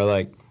lot more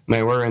like,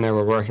 man, we're in there,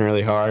 we're working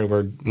really hard,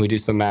 we do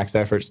some max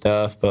effort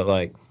stuff, but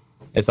like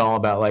it's all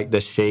about like the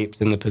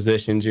shapes and the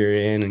positions you're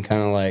in and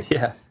kind of like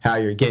how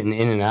you're getting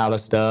in and out of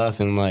stuff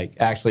and like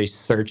actually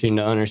searching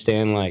to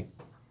understand like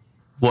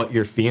what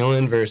you're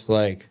feeling versus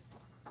like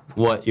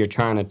what you're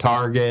trying to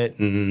target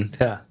and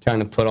trying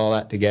to put all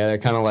that together.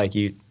 Kind of like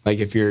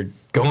if you're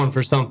going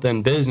for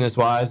something business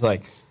wise,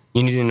 like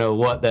you need to know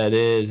what that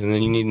is, and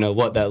then you need to know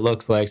what that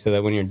looks like so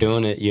that when you're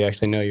doing it, you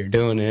actually know you're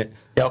doing it.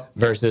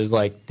 Versus,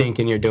 like,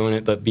 thinking you're doing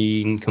it but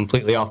being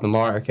completely off the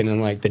mark. And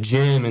then, like, the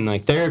gym and,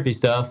 like, therapy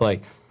stuff,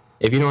 like,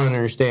 if you don't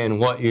understand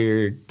what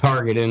you're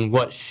targeting,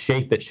 what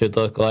shape it should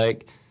look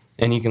like,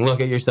 and you can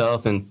look at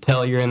yourself and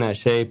tell you're in that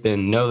shape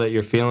and know that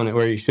you're feeling it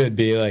where you should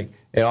be, like,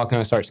 it all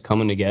kind of starts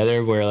coming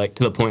together where, like,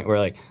 to the point where,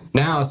 like,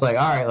 now it's like,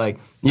 all right, like,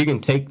 you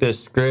can take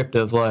this script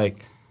of,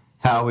 like,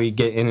 how we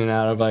get in and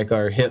out of like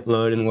our hip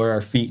load and where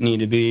our feet need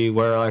to be,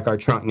 where like our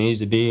trunk needs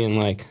to be, and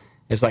like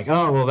it's like,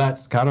 oh well,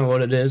 that's kind of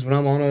what it is when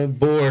I'm on a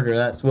board, or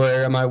that's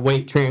where my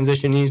weight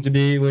transition needs to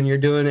be when you're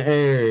doing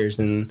airs,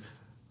 and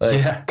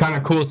like kind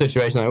of cool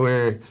situation. Like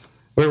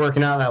we were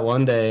working out that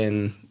one day,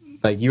 and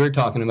like you were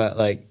talking about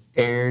like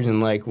airs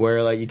and like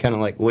where like you kind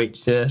of like weight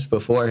shift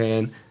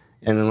beforehand,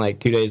 and then like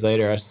 2 days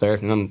later I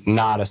surfed, and I'm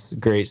not a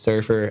great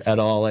surfer at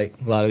all, like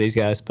a lot of these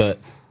guys, but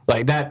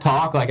like that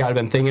talk, like I'd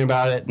been thinking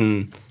about it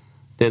and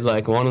did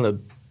like one of the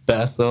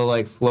best little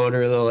like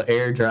floater little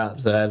air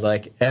drops that I'd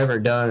like ever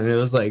done, and it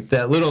was like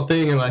that little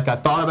thing, and like I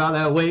thought about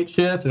that weight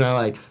shift, and I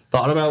like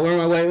thought about where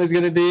my weight was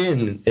gonna be,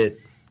 and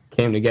it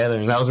came together,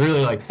 and that was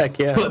really like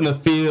putting the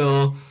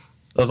feel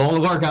of all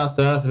the workout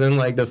stuff, and then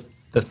like the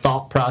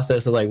thought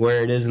process of like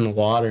where it is in the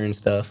water and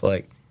stuff.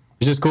 Like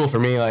it's just cool for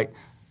me, like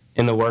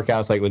in the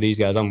workouts, like with these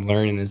guys, I'm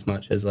learning as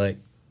much as like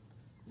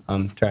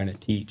I'm trying to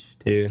teach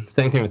too.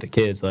 Same thing with the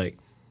kids, like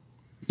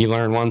you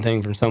learn one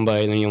thing from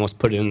somebody, and then you almost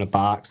put it in a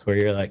box where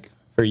you're like,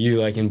 for you,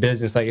 like in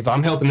business, like if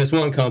I'm helping this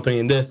one company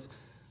and this,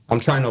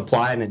 I'm trying to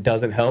apply it and it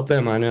doesn't help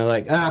them, I know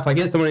like, if I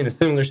get somebody in a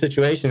similar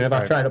situation, if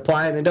I try to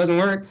apply it and it doesn't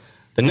work,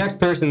 the next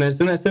person that's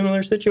in that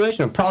similar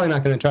situation, I'm probably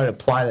not going to try to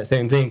apply that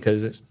same thing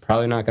because it's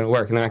probably not going to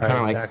work. And then I kind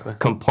of like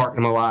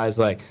compartmentalize,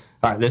 like,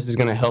 all right, this is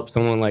going to help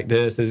someone like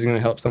this is going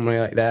to help somebody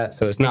like that.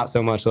 So it's not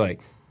so much like,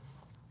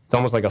 it's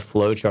almost like a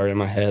flow chart in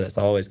my head that's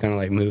always kind of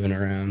like moving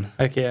around.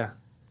 Heck yeah.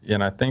 Yeah,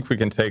 and I think we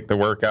can take the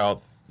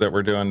workouts that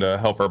we're doing to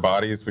help our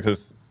bodies,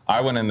 because I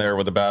went in there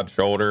with a bad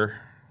shoulder.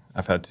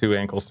 I've had 2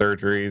 ankle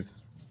surgeries.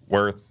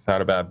 Worth's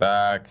had a bad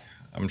back.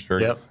 I'm sure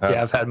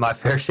I've had my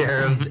fair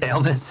share of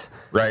ailments.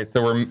 Right,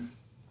 so we're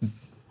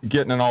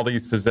getting in all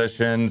these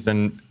positions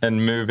and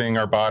moving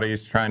our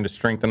bodies, trying to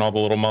strengthen all the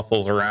little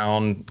muscles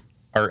around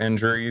our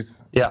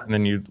injuries. Yeah. And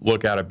then you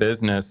look at a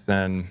business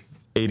and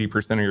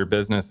 80% of your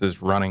business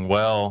is running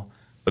well,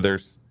 but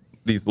there's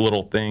these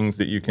little things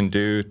that you can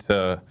do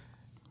to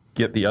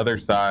get the other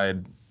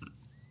side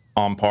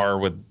on par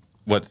with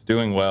what's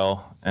doing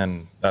well.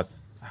 And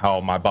that's how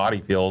my body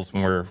feels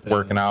when we're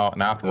working out.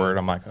 And afterward,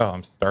 I'm like, oh,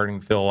 I'm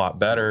starting to feel a lot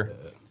better.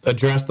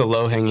 Address the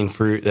low-hanging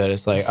fruit that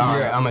it's like, all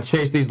right, I'm going to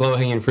chase these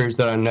low-hanging fruits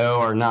that I know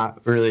are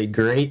not really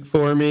great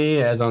for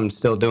me as I'm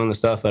still doing the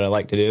stuff that I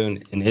like to do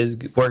and is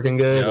working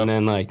good. And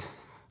then, like,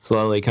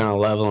 slowly kind of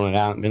leveling it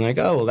out and being like,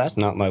 oh, well, that's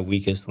not my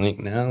weakest link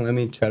now. Let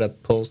me try to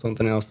pull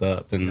something else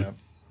up. And,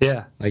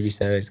 like you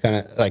said, it's kind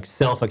of like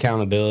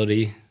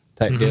self-accountability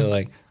type deal.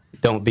 Like,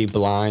 don't be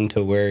blind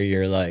to where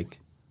you're, like,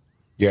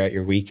 you're at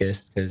your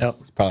weakest,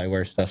 because it's probably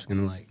where stuff's going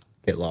to, like,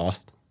 get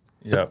lost.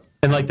 Yep.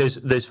 And like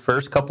those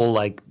first couple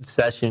like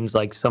sessions,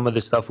 like some of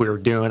the stuff we were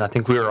doing, I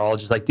think we were all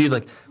just like, dude,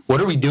 like,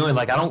 what are we doing?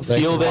 Like, I don't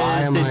feel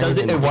this. It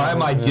doesn't. Why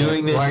am I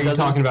doing this? Why are you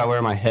talking about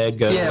where my head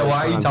goes? Yeah.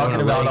 Why are you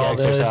talking about all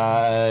this?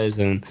 Exercise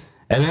and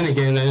then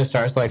again, then it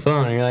starts like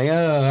flowing, and you're like,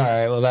 oh, all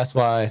right. Well, that's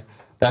why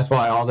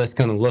all this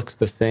kind of looks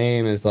the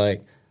same. Is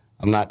like,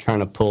 I'm not trying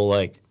to pull,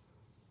 like,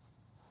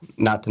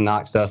 not to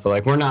knock stuff, but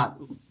like we're not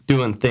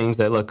doing things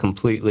that look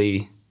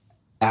completely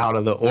out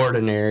of the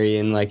ordinary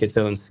in like its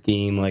own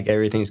scheme. Like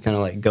everything's kind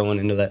of like going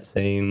into that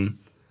same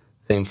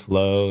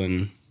flow,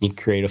 and you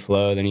create a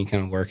flow, then you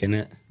kind of work in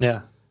it.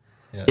 Yeah.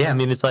 I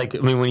mean, it's like,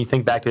 when you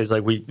think back to it, it's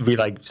like we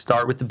like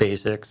start with the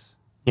basics.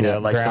 You know,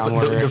 like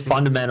the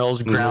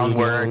fundamentals,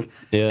 groundwork,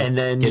 and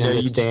then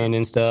you stand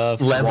and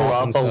stuff, level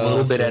up a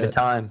little bit at a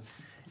time.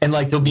 And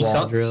like there'll be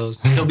some drills.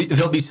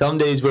 There'll be some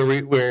days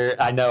where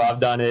I know I've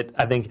done it.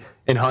 I think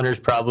in Hunter's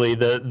probably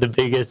the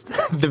biggest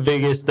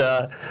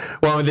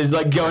one is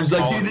like going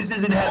like, dude, this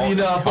isn't heavy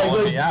enough. Like,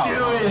 let's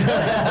do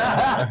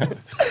it.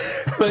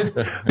 But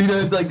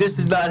it's like, this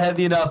is not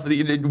heavy enough.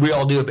 We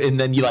all do it, and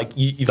then you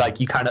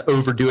kind of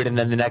overdo it, and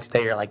then the next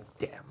day you're like,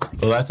 damn.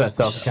 Well, that's that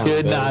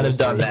self-accountability. Should not have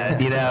done that.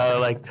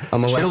 Like,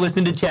 should have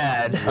listened to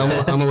Chad.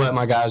 I'm gonna let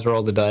my guys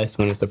roll the dice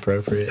when it's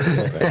appropriate.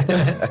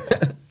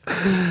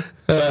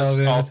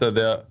 Also,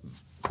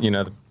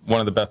 one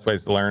of the best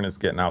ways to learn is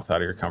getting outside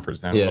of your comfort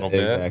zone a little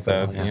bit.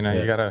 So you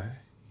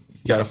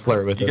gotta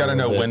flirt with it. You gotta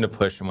know when to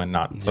push and when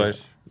not to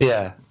push.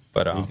 Yeah.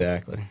 But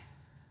exactly.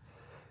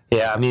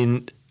 Yeah, I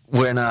mean,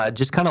 when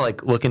just kind of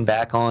like looking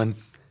back on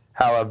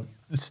how I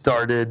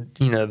started,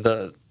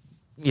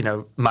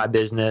 my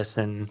business,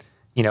 and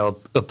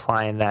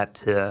applying that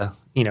to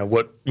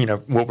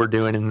what we're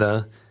doing in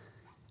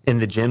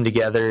the gym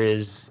together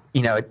is,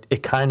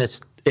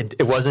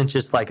 it wasn't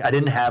just like I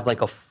didn't have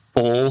like a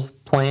full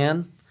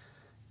plan,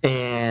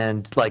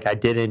 and like I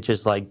didn't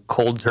just like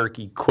cold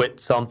turkey quit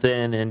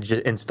something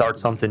and start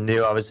something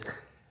new. I was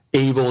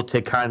able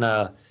to kind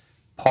of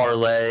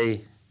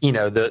parlay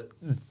the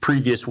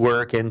previous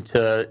work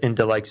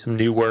into like some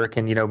new work,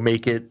 and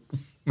make it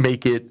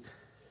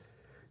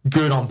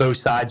good on both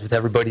sides with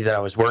everybody that I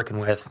was working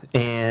with.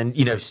 And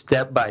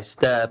step by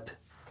step,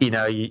 you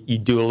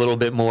do a little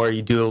bit more,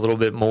 you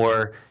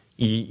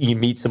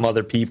meet some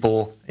other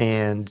people,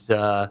 and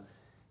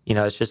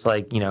it's just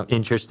like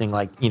interesting,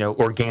 like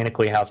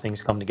organically how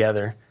things come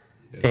together.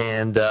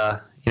 And I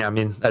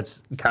mean,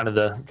 that's kind of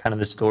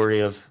the story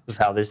of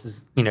how this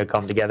has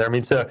come together. I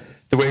mean, so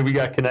the way we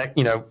got back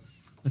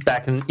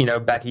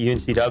at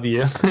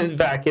UNCW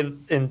back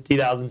in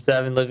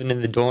 2007, living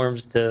in the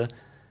dorms to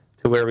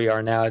where we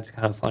are now, it's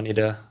kind of funny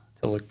to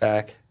look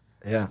back.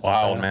 Yeah. It's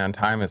wild, man.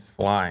 Time is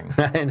flying.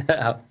 I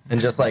know. And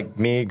just like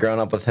me growing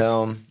up with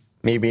him,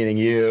 me meeting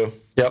you.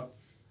 Yep.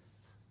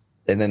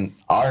 And then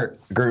our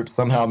group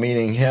somehow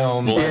meeting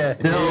him. Yeah.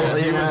 Still,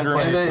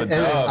 and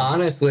then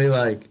honestly,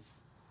 like,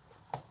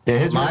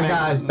 my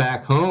guys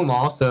back home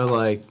also,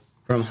 like,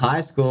 from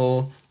high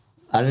school,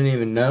 I didn't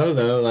even know,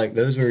 though. Like,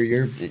 those were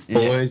your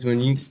boys when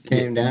you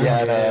came down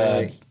here,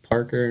 like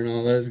Parker and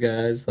all those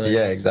guys. Like,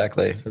 yeah,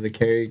 exactly. So the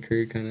Cary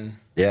crew kind of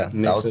that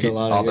was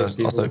all those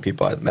people. Also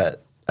people I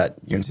met at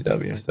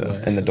UNCW, so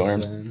in the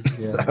dorms.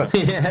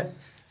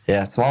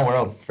 So small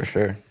world for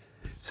sure.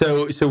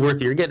 So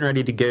Worth, you're getting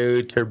ready to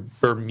go to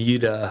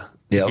Bermuda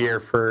here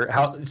for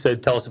how? So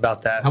tell us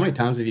about that. How many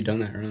times have you done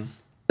that around?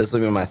 This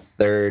will be my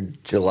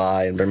third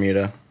July in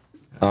Bermuda.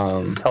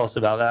 Tell us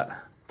about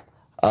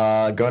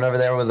that. Going over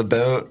there with a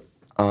boat,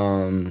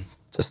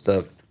 just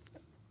a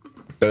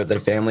boat that a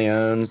family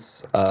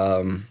owns,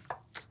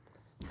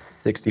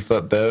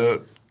 60-foot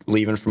boat,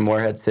 leaving from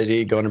Morehead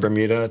City, going to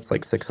Bermuda. It's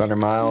like 600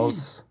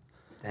 miles.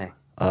 Dang.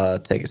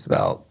 Take us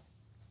about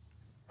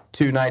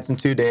 2 nights and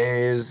 2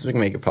 days. We can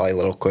make it probably a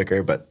little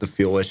quicker, but the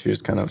fuel issue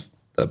is kind of,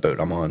 the boat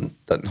I'm on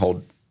doesn't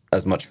hold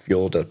as much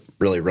fuel to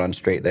really run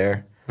straight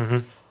there.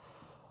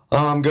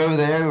 Mm-hmm. Go over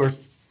there. We're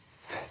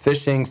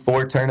fishing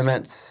 4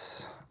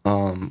 tournaments.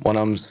 One of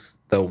them's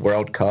the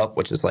World Cup,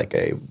 which is like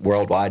a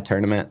worldwide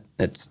tournament.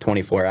 It's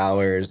 24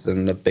 hours,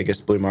 and the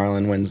biggest blue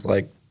marlin wins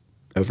like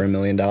over $1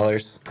 million.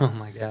 Oh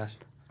my gosh!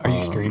 Are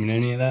you streaming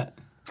any of that?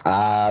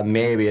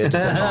 Maybe it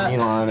depends on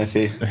Elon if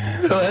he.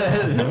 The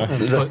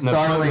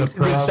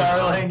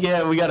Starlink,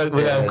 yeah, we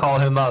gotta call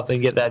him up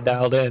and get that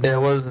dialed in. It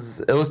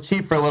was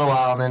cheap for a little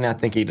while, and then I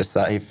think he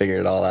figured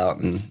it all out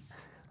and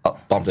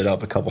bumped it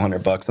up a couple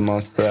 $100 a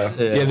month. So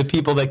yeah, the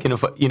people that can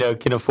afford that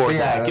can afford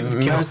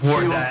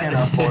can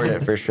afford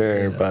it for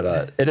sure.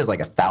 But it is like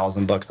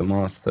 $1,000 a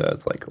month, so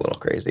it's like a little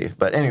crazy.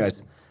 But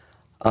anyways,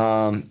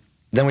 then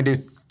we do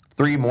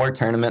 3 more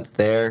tournaments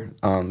there.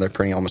 They're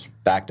pretty almost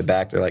back to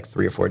back. They're like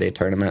 3 or 4 day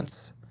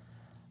tournaments.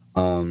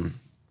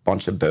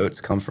 Bunch of boats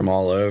come from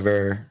all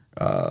over.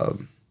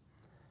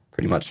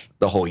 Pretty much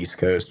the whole East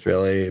Coast,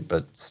 really.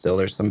 But still,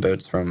 there's some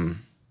boats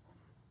from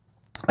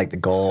like the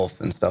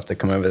Gulf and stuff that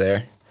come over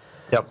there.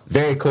 Yep.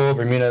 Very cool.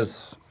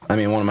 Bermuda's, one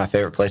of my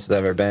favorite places I've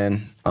ever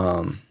been.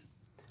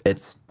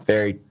 It's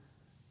very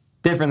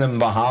different than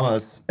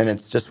Bahamas, and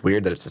it's just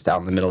weird that it's just out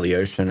in the middle of the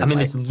ocean.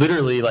 It's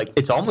literally like,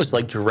 it's almost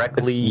like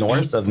directly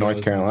north of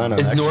North Carolina.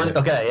 It's actually. north.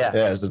 Okay, yeah.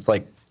 Yeah, it's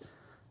like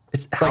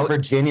like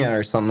Virginia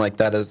or something like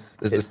that. Is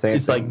the same.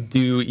 It's thing. like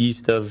due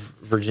east of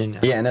Virginia.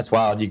 Yeah, and it's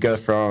wild. You go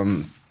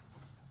from,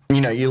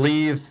 you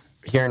leave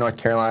here in North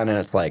Carolina, and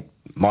it's like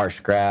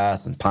marsh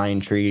grass and pine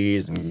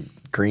trees and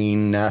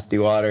green nasty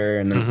water,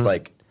 and then it's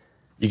like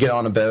you get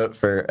on a boat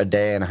for a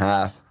day and a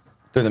half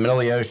through the middle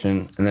of the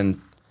ocean, and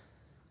then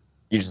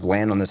you just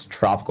land on this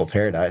tropical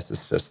paradise.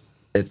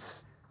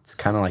 It's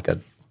kind of like a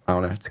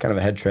don't know. It's kind of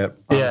a head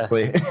trip, Yeah.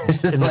 honestly.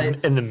 It's just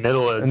in the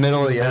middle of the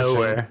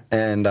nowhere. ocean.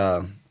 And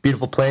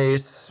beautiful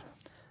place,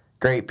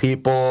 great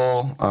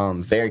people,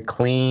 very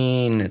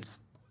clean. It's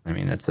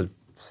a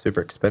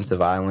super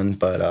expensive island,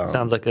 but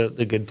Sounds like a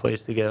good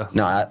place to go.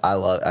 no,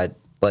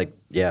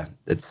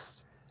 it's.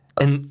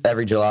 And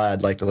Every July,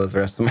 I'd like to live the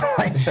rest of my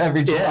life.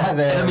 Every July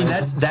there. and I mean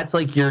that's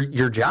like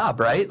your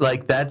job, right?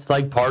 Like that's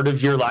like part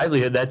of your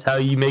livelihood. That's how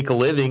you make a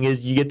living,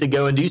 is you get to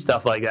go and do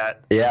stuff like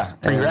that. yeah,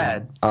 Pretty and,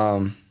 rad.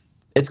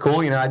 It's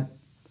cool, you know.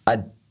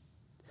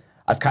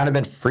 I've kind of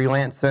been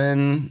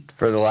freelancing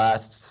for the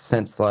last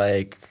since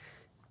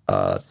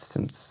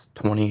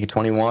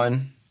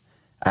 2021.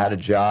 I had a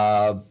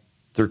job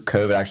through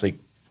COVID. I actually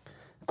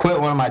quit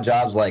one of my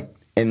jobs like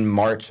in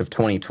March of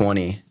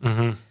 2020,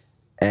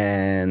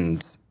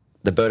 and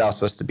the boat I was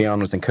supposed to be on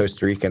was in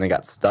Costa Rica, and I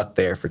got stuck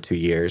there for 2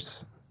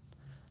 years.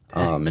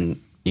 And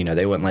you know,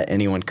 they wouldn't let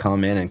anyone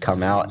come in and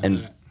come out,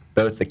 and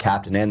both the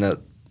captain and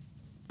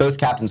both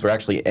captains were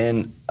actually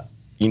in the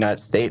United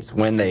States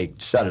when they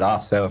shut it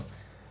off. So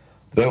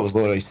the boat was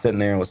literally sitting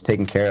there and was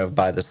taken care of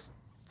by this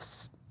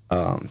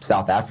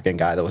South African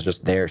guy that was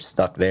just there,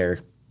 stuck there,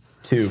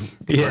 too,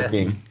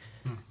 working.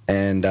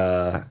 And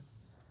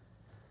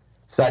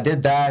so I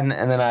did that, and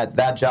then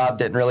that job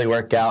didn't really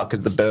work out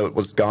because the boat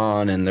was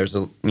gone, and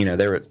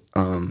they were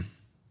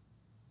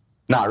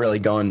not really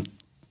going.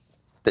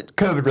 That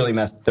COVID really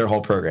messed their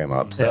whole program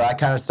up. So I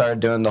kind of started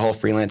doing the whole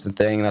freelancing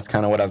thing, and that's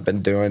kind of what I've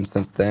been doing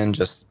since then.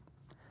 Just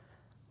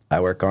I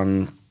work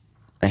on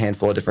a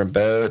handful of different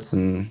boats,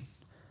 and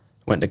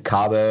went to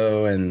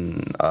Cabo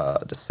in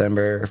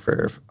December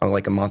for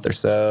like a month or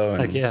so,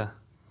 and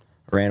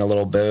ran a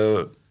little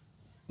boat,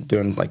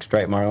 doing like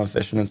striped marlin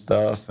fishing and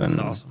stuff. And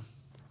That's awesome.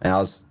 And that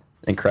was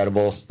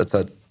incredible. It's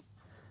a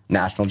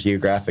National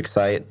Geographic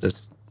site,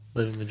 just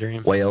Living the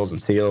dream. whales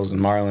and seals and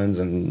marlins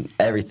and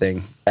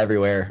everything,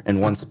 everywhere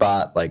in one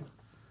spot. Like,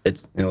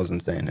 it was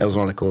insane. It was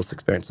one of the coolest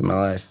experiences of my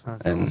life.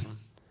 That's and awesome.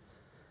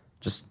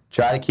 just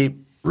try to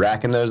keep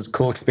racking those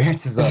cool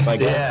experiences up, I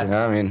guess. Yeah. You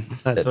know, I mean,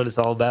 That's what it's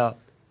all about.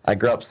 I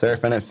grew up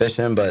surfing and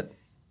fishing, but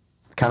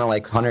kind of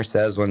like Hunter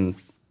says, when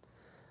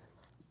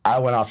I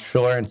went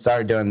offshore and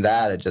started doing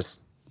that,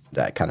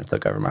 that kind of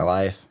took over my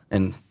life.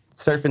 And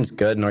surfing's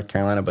good in North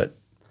Carolina, but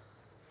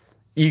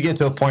you get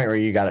to a point where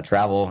you got to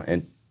travel,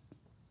 and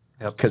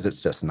because it's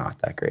just not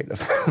that great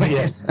of a place.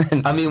 Yes.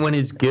 I mean, when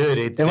it's good,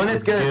 it's And when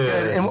it's good, it's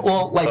good. And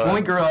when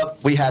we grew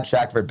up, we had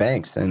Shackford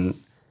Banks, and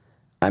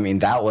I mean,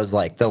 that was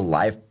like the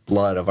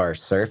lifeblood of our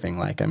surfing.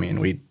 Like, I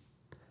mean,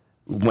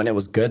 when it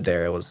was good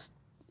there, it was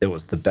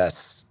the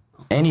best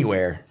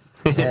anywhere.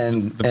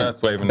 And The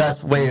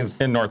best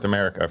wave in North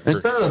America. For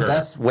It's some of the sure.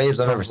 best waves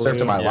I've ever surfed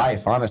in my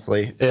life,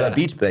 honestly. It's a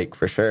beach bake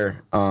for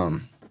sure.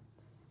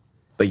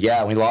 But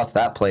yeah, we lost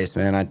that place,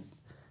 man. It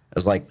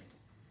was like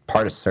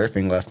part of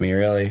surfing left me,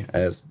 really. It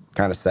was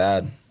kind of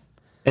sad.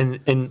 And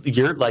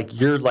your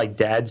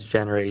dad's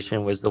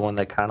generation was the one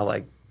that kind of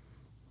like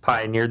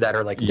pioneered that,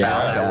 or like found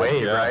that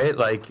wave, right?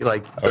 Like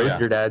both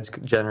your dad's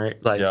generation,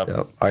 like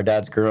Yep. Our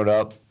dad's grown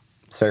up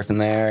surfing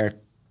there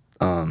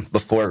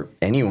before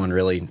anyone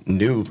really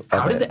knew.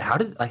 How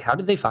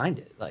did they find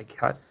it? Like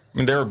how? I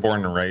mean, they were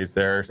born and raised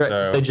there, Right.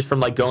 so So just from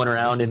like going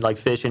around and like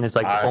fishing, it's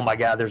like, oh my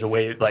God, there's a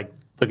wave. Like,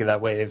 look at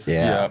that wave.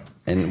 Yeah.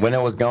 And when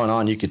it was going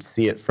on, you could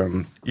see it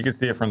from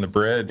the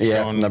bridge.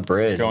 Yeah, from the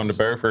bridge. Going to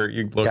Beaufort,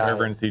 you look Got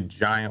over it. and see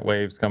giant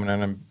waves coming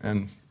in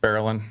and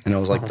barreling. and it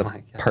was like Oh the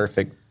my God.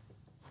 perfect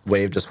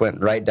wave, just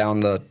went right down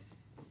the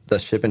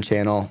shipping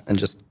channel and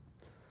just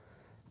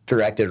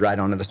directed right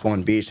onto this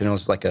one beach. And it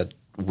was like a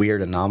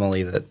weird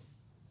anomaly that,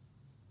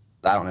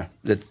 I don't know.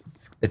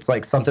 It's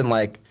like something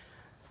like,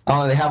 I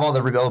don't know, they have all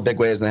the real big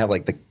waves, and they have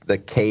like the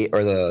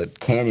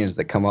canyons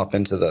that come up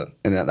into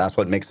and that's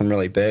what makes them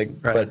really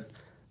big. Right. But there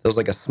was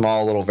like a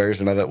small little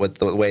version of it with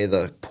the way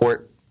the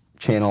port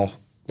channel,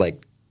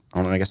 like, I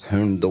don't know, I guess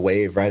honed the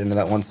wave right into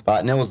that one spot.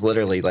 And it was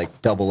literally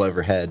like double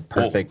overhead,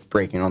 perfect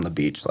breaking on the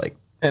beach. Like,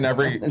 And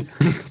every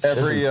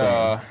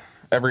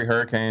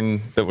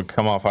hurricane that would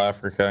come off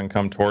Africa and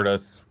come toward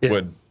us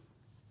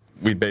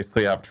we'd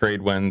basically have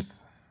trade winds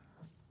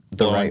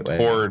blowing right way.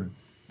 toward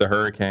the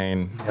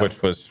hurricane,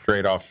 which was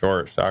straight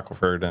offshore at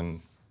Shackelford.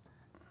 And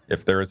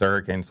if there was a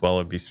hurricane swell,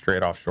 it'd be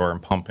straight offshore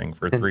and pumping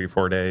for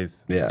 3-4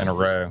 days in a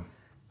row.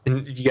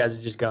 And you guys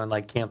are just going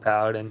like camp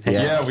out and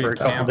Yeah, for we'd a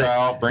couple camp days.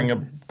 out, bring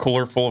a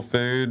cooler full of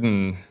food,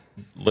 and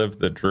live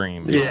the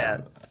dream.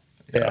 Yeah.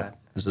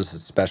 it's just a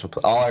special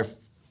all our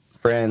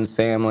friends,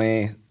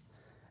 family,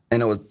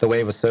 and the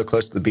wave was so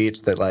close to the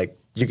beach that like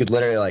you could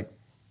literally like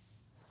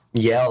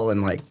yell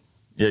and like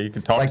You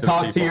can talk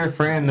to your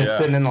friend that's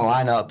sitting in the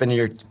lineup, and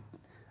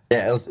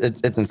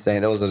it's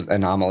insane. It was an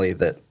anomaly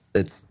that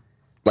it's,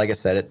 like I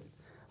said,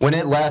 when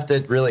it left,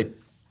 it really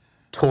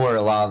tore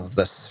a lot of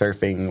the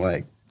surfing,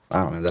 like,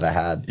 I don't know, that I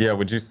had. Yeah,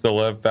 would you still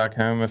live back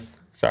home if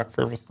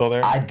Shackford was still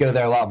there? I'd go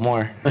there a lot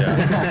more.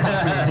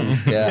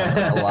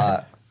 Yeah, a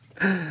lot.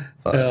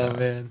 But, Oh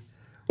man.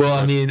 Well,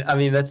 I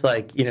mean that's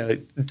like,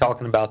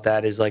 talking about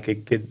that is like a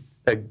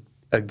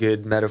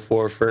good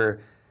metaphor for,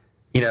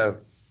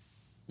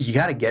 you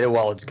got to get it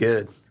while it's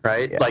good,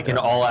 right? Yeah, like in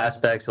all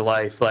aspects of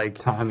life, like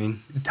Timing.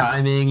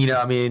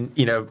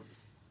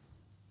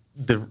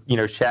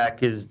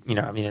 Shaq is,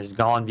 is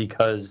gone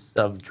because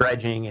of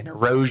dredging and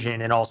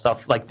erosion and all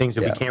stuff, like things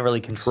that we can't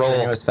really control.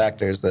 Strenuous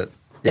factors that.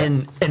 Yeah.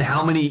 And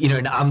how many,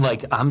 and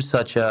I'm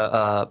such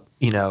a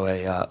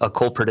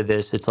culprit of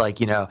this. It's like,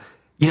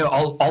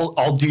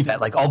 I'll do that.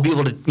 Like I'll be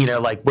able to,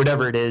 like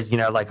whatever it is,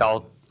 like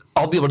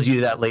I'll be able to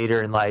do that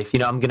later in life.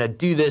 I'm going to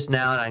do this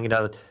now and I'm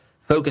going to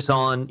focus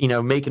on,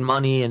 making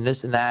money and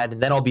this and that.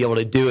 And then I'll be able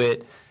to do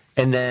it.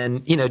 And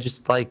then,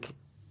 just like,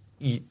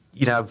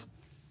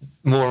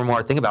 more and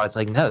more think about it, it's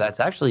like, no, that's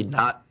actually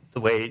not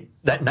the way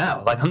that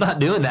now. Like I'm not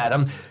doing that.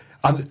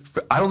 I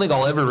don't think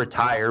I'll ever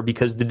retire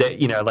because the day,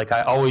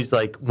 I always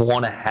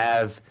want to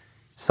have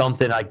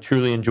something. I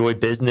truly enjoy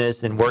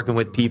business and working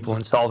with people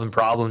and solving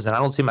problems, and I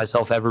don't see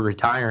myself ever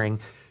retiring.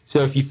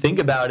 So if you think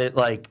about it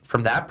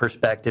from that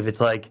perspective,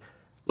 it's like,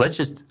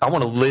 I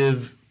want to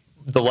live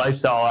the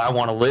lifestyle I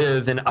want to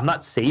live, and I'm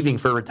not saving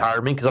for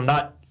retirement because I'm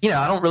not,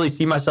 I don't really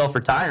see myself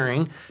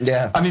retiring.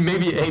 Yeah. I mean,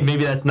 maybe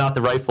that's not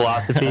the right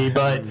philosophy,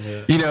 but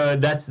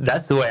that's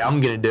the way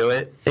I'm going to do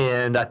it.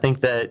 And I think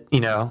that,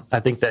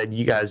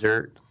 you guys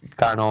are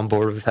kind of on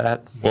board with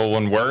that. Well,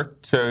 when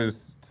Worth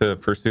chose to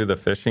pursue the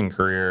fishing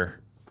career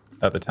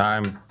at the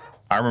time,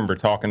 I remember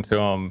talking to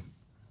him,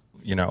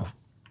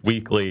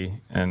 weekly,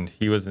 and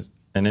he was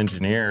an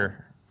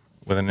engineer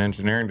with an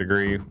engineering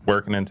degree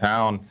working in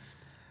town.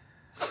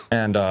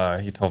 And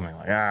he told me,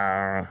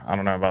 I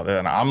don't know about that.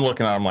 And I'm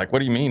looking at him like, what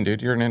do you mean,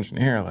 dude? You're an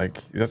engineer.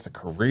 Like, that's a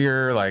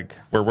career. Like,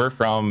 where we're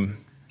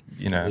from,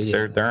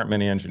 there aren't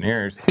many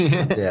engineers.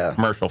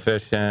 Commercial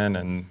fishing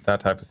and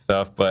that type of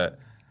stuff. But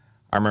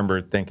I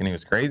remember thinking he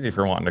was crazy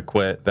for wanting to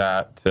quit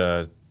that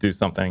to do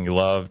something he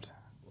loved.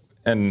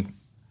 And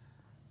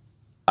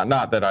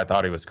not that I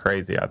thought he was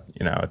crazy. I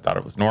thought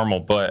it was normal.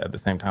 But at the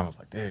same time, I was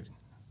like, dude,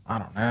 I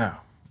don't know.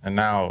 And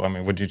now,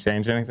 would you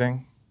change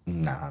anything?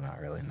 No, not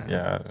really. No.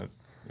 Yeah,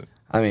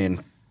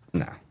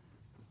 no.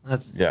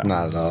 That's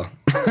Not at all.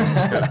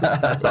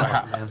 that's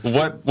awesome,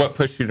 man. What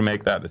pushed you to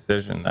make that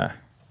decision there?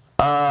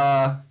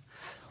 Well,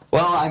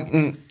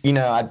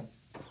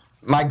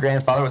 my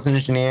grandfather was an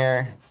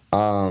engineer.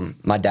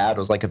 My dad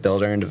was like a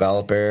builder and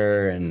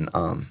developer, and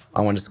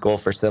I went to school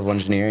for civil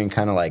engineering,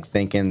 kind of like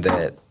thinking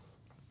that,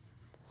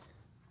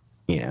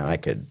 I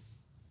could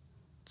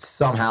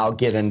somehow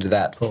get into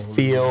that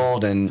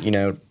field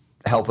and,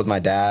 help with my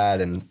dad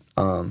and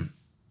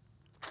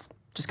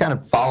just kind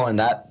of following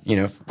that,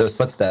 those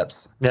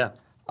footsteps. Yeah.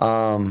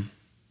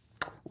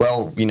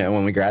 Well,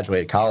 when we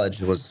graduated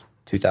college, it was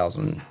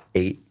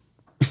 2008,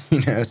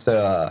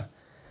 so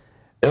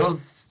it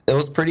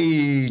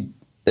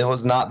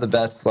was not the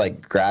best,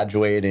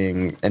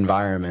 graduating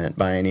environment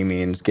by any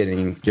means,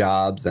 getting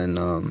jobs. And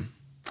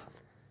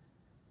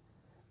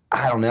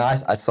I don't know,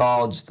 I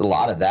saw just a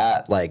lot of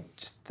that,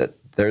 just that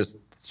there's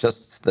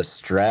just the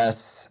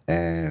stress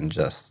and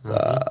just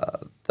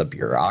the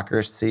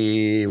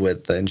bureaucracy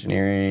with the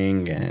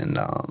engineering, and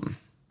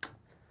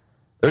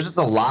there's just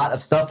a lot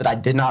of stuff that I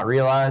did not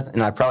realize,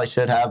 and I probably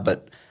should have,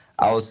 but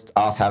I was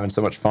off having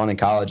so much fun in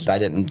college that I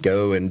didn't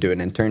go and do an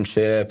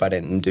internship. I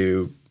didn't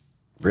do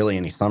really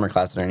any summer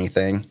classes or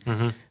anything.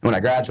 And when I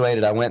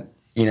graduated, I went,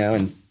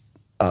 and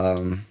I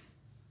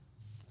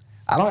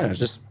don't know, it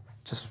just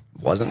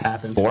wasn't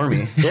for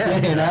me. Yeah,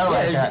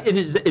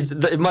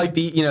 it might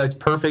be, it's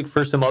perfect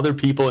for some other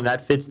people and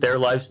that fits their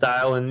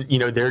lifestyle and,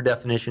 their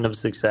definition of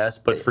success.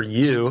 But for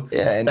you,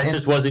 that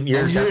just wasn't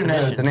your definition. Who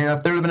knows? And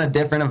if there would have been a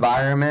different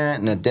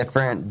environment and a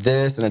different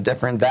this and a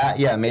different that,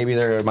 maybe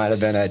there might have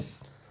been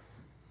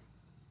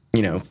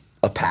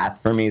a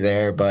path for me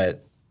there.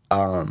 But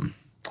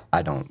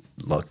I don't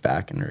look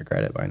back and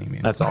regret it by any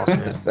means. That's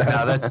awesome. So.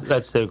 No,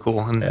 that's so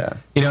cool. And,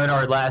 in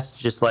our last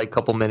just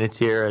couple minutes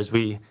here as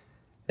we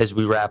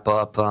wrap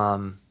up,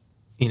 I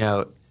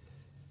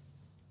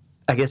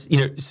guess,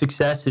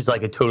 success is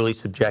a totally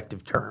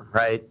subjective term,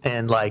 right?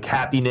 And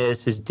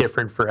happiness is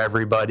different for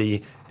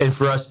everybody. And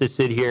for us to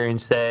sit here and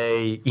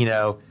say,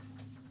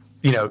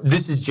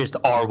 this is just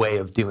our way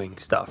of doing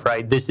stuff,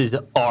 right? This is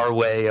our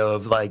way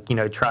of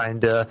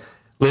trying to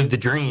live the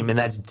dream, and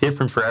that's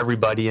different for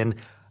everybody. And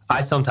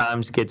I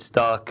sometimes get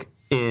stuck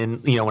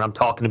in, when I'm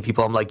talking to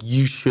people, I'm like,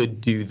 you should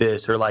do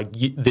this, or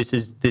this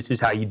is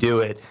how you do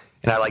it.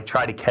 And I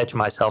try to catch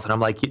myself, and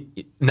I'm like,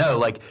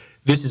 no,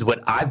 this is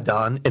what I've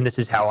done, and this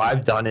is how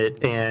I've done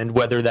it, and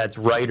whether that's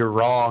right or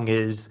wrong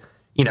is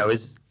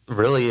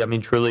really,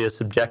 truly a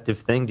subjective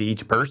thing to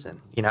each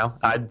person.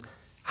 I'm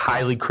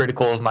highly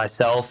critical of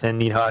myself,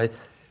 and I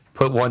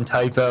put one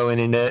typo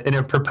in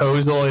a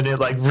proposal, and it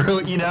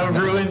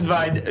ruins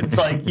my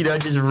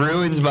just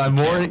ruins my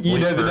morning.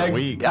 The next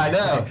week. I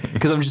know,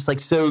 because I'm just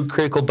so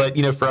critical. But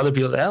for other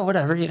people,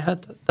 whatever, it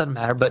doesn't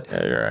matter. But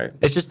you're right.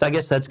 It's just, I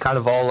guess that's kind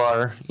of all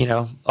our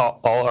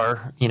all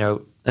our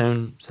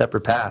own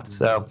separate paths.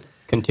 So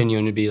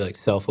continuing to be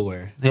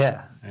self-aware.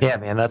 Yeah. Yeah,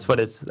 man, that's what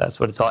it's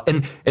all,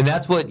 and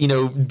that's what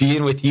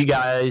being with you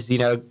guys,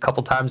 a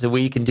couple times a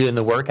week and doing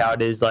the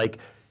workout is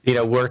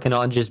working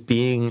on just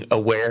being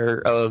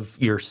aware of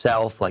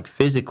yourself, like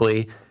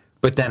physically.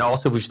 But then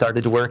also we've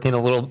started to work in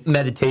a little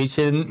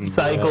meditation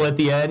cycle at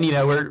the end.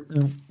 We're,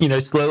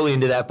 slowly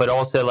into that, but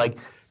also like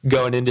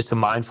going into some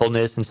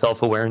mindfulness and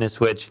self-awareness,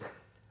 which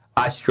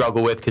I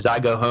struggle with because I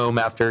go home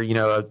after,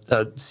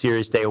 a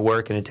serious day of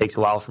work and it takes a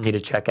while for me to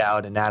check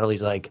out. And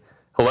Natalie's like,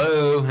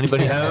 hello,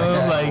 anybody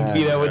home? Like,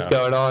 what's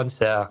going on?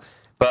 So,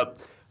 but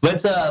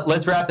let's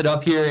wrap it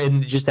up here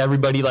and just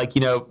everybody, like,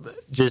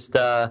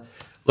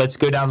 let's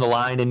go down the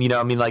line. And,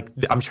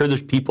 I'm sure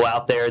there's people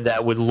out there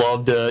that would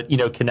love to,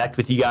 connect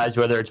with you guys,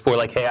 whether it's for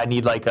like, hey, I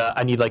need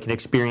an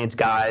experienced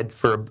guide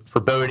for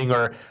boating,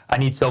 or I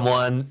need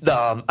someone,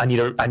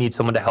 I need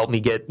someone to help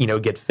me get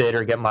fit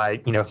or get my,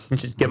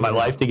 just get my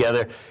life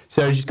together.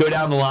 So just go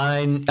down the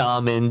line,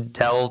 and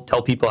tell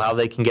people how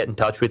they can get in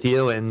touch with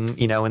you and,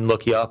 and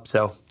look you up.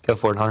 So go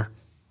for it, Hunter.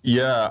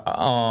 Yeah.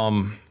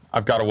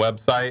 I've got a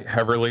website,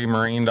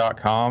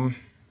 heverlymarine.com,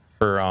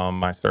 for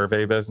my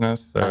survey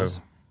business. So Nice.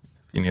 if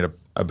you need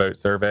a boat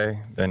survey,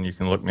 then you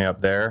can look me up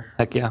there.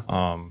 Heck yeah.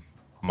 I'm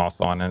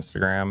also on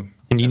Instagram.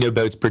 And you know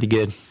boats pretty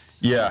good.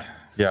 Yeah.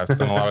 I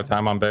spend a lot of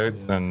time on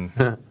boats, and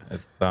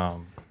it's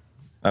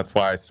that's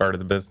why I started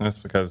the business,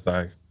 because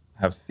I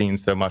have seen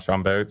so much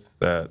on boats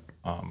that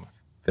I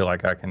feel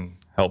like I can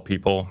help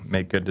people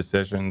make good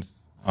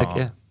decisions Heck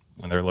yeah.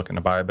 when they're looking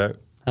to buy a boat.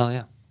 Hell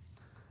yeah.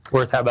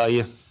 Worth, how about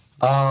you?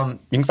 You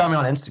can find me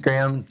on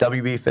Instagram,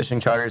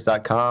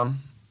 wbfishingcharters.com,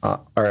 or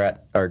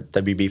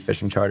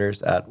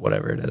wbfishingcharters at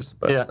whatever it is.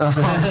 But,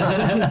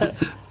 Yeah.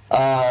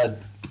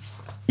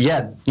 you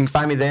can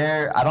find me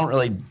there. I don't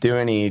really do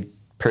any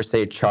per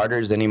se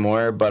charters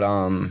anymore, but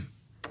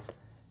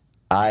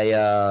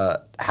I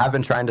have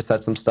been trying to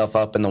set some stuff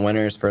up in the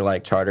winters for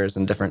like charters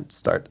in different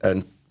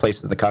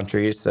places in the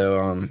country.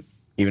 So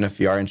even if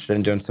you are interested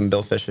in doing some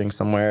bill fishing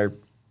somewhere,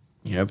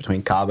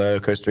 between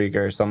Cabo, Costa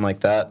Rica, or something like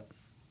that,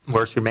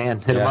 Where's your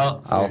man? Hit him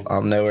up.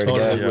 I'll know where to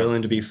Totally go.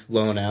 willing to be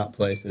flown out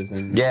places.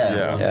 And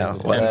Yeah,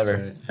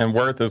 whatever. And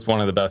Worth is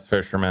one of the best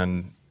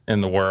fishermen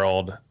in the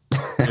world.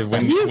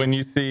 when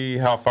you see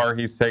how far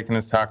he's taken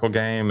his tackle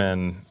game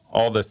and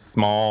all the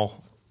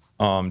small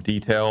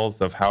details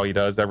of how he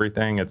does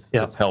everything,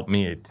 it's helped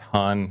me a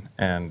ton,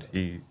 and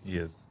he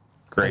is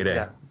great at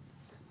it.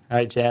 All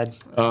right, Chad.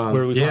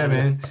 Where we yeah, find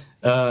man.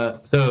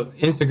 So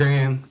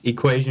Instagram,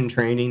 Equation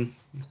Training,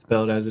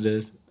 spelled as it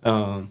is.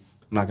 I'm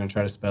not going to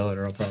try to spell it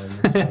or I'll probably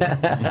miss it.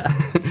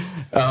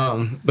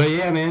 But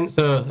yeah, man.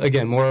 So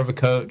again, more of a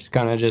coach,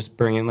 kind of just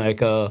bringing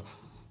like a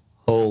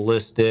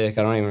holistic.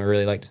 I don't even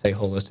really like to say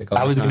holistic.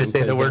 I was going to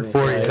say the word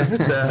for you.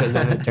 Because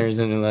then it turns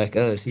into like,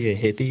 oh, is he a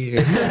hippie?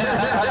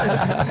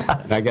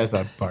 And I guess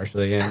I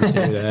partially am to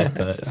that,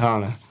 but I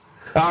don't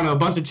know. A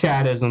bunch of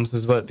Chadisms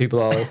is what people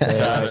always say.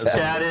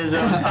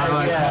 Chadisms.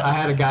 I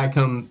had a guy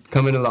come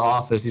into the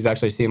office. He's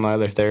actually seeing my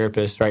other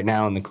therapist right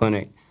now in the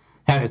clinic.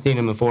 Haven't seen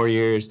him in 4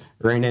 years.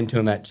 Ran into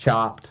him at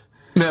Chopped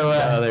the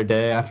other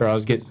day after I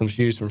was getting some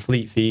shoes from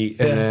Fleet Feet,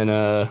 and then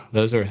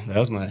those are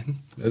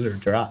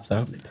drops. I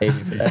hope they paid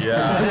me for that.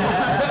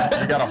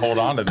 Yeah, you got to hold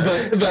on to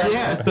that. But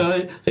yeah,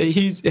 so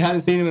he hadn't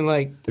seen him in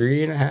like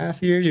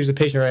 3.5 years. He was a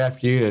patient right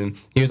after you, and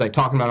he was like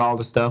talking about all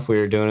the stuff we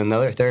were doing. And the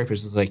other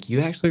therapist was like, "You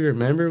actually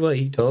remember what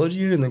he told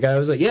you?" And the guy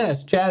was like,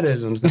 "Yes,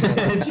 Chadisms."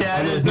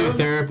 And this new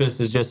therapist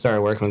has just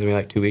started working with me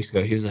like 2 weeks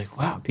ago. He was like,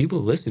 "Wow, people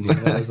listen to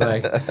you." I was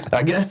like,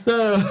 "I guess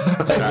so."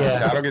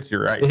 Chad'll get you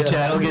right. Yeah.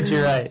 Chad will get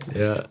you right.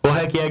 Yeah. Well,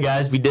 heck yeah,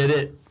 guys, we did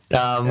it.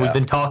 We've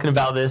been talking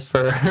about this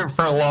for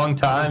a long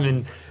time,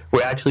 and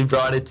we actually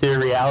brought it to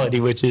reality,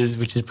 which is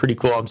pretty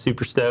cool. I'm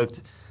super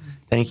stoked.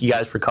 Thank you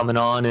guys for coming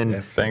on,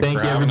 and thanks thank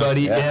for you having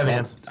everybody. us. Yeah,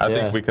 man. I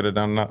think we could have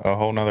done a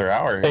whole nother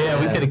hour. Yeah,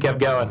 we could have kept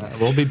going.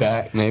 We'll be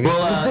back, maybe.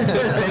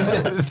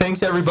 Well,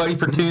 thanks everybody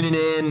for tuning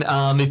in.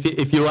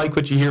 If you like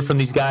what you hear from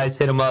these guys,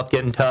 hit them up,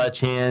 get in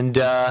touch, and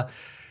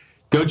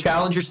go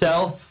challenge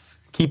yourself.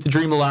 Keep the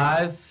dream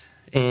alive,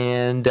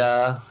 and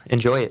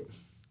enjoy it.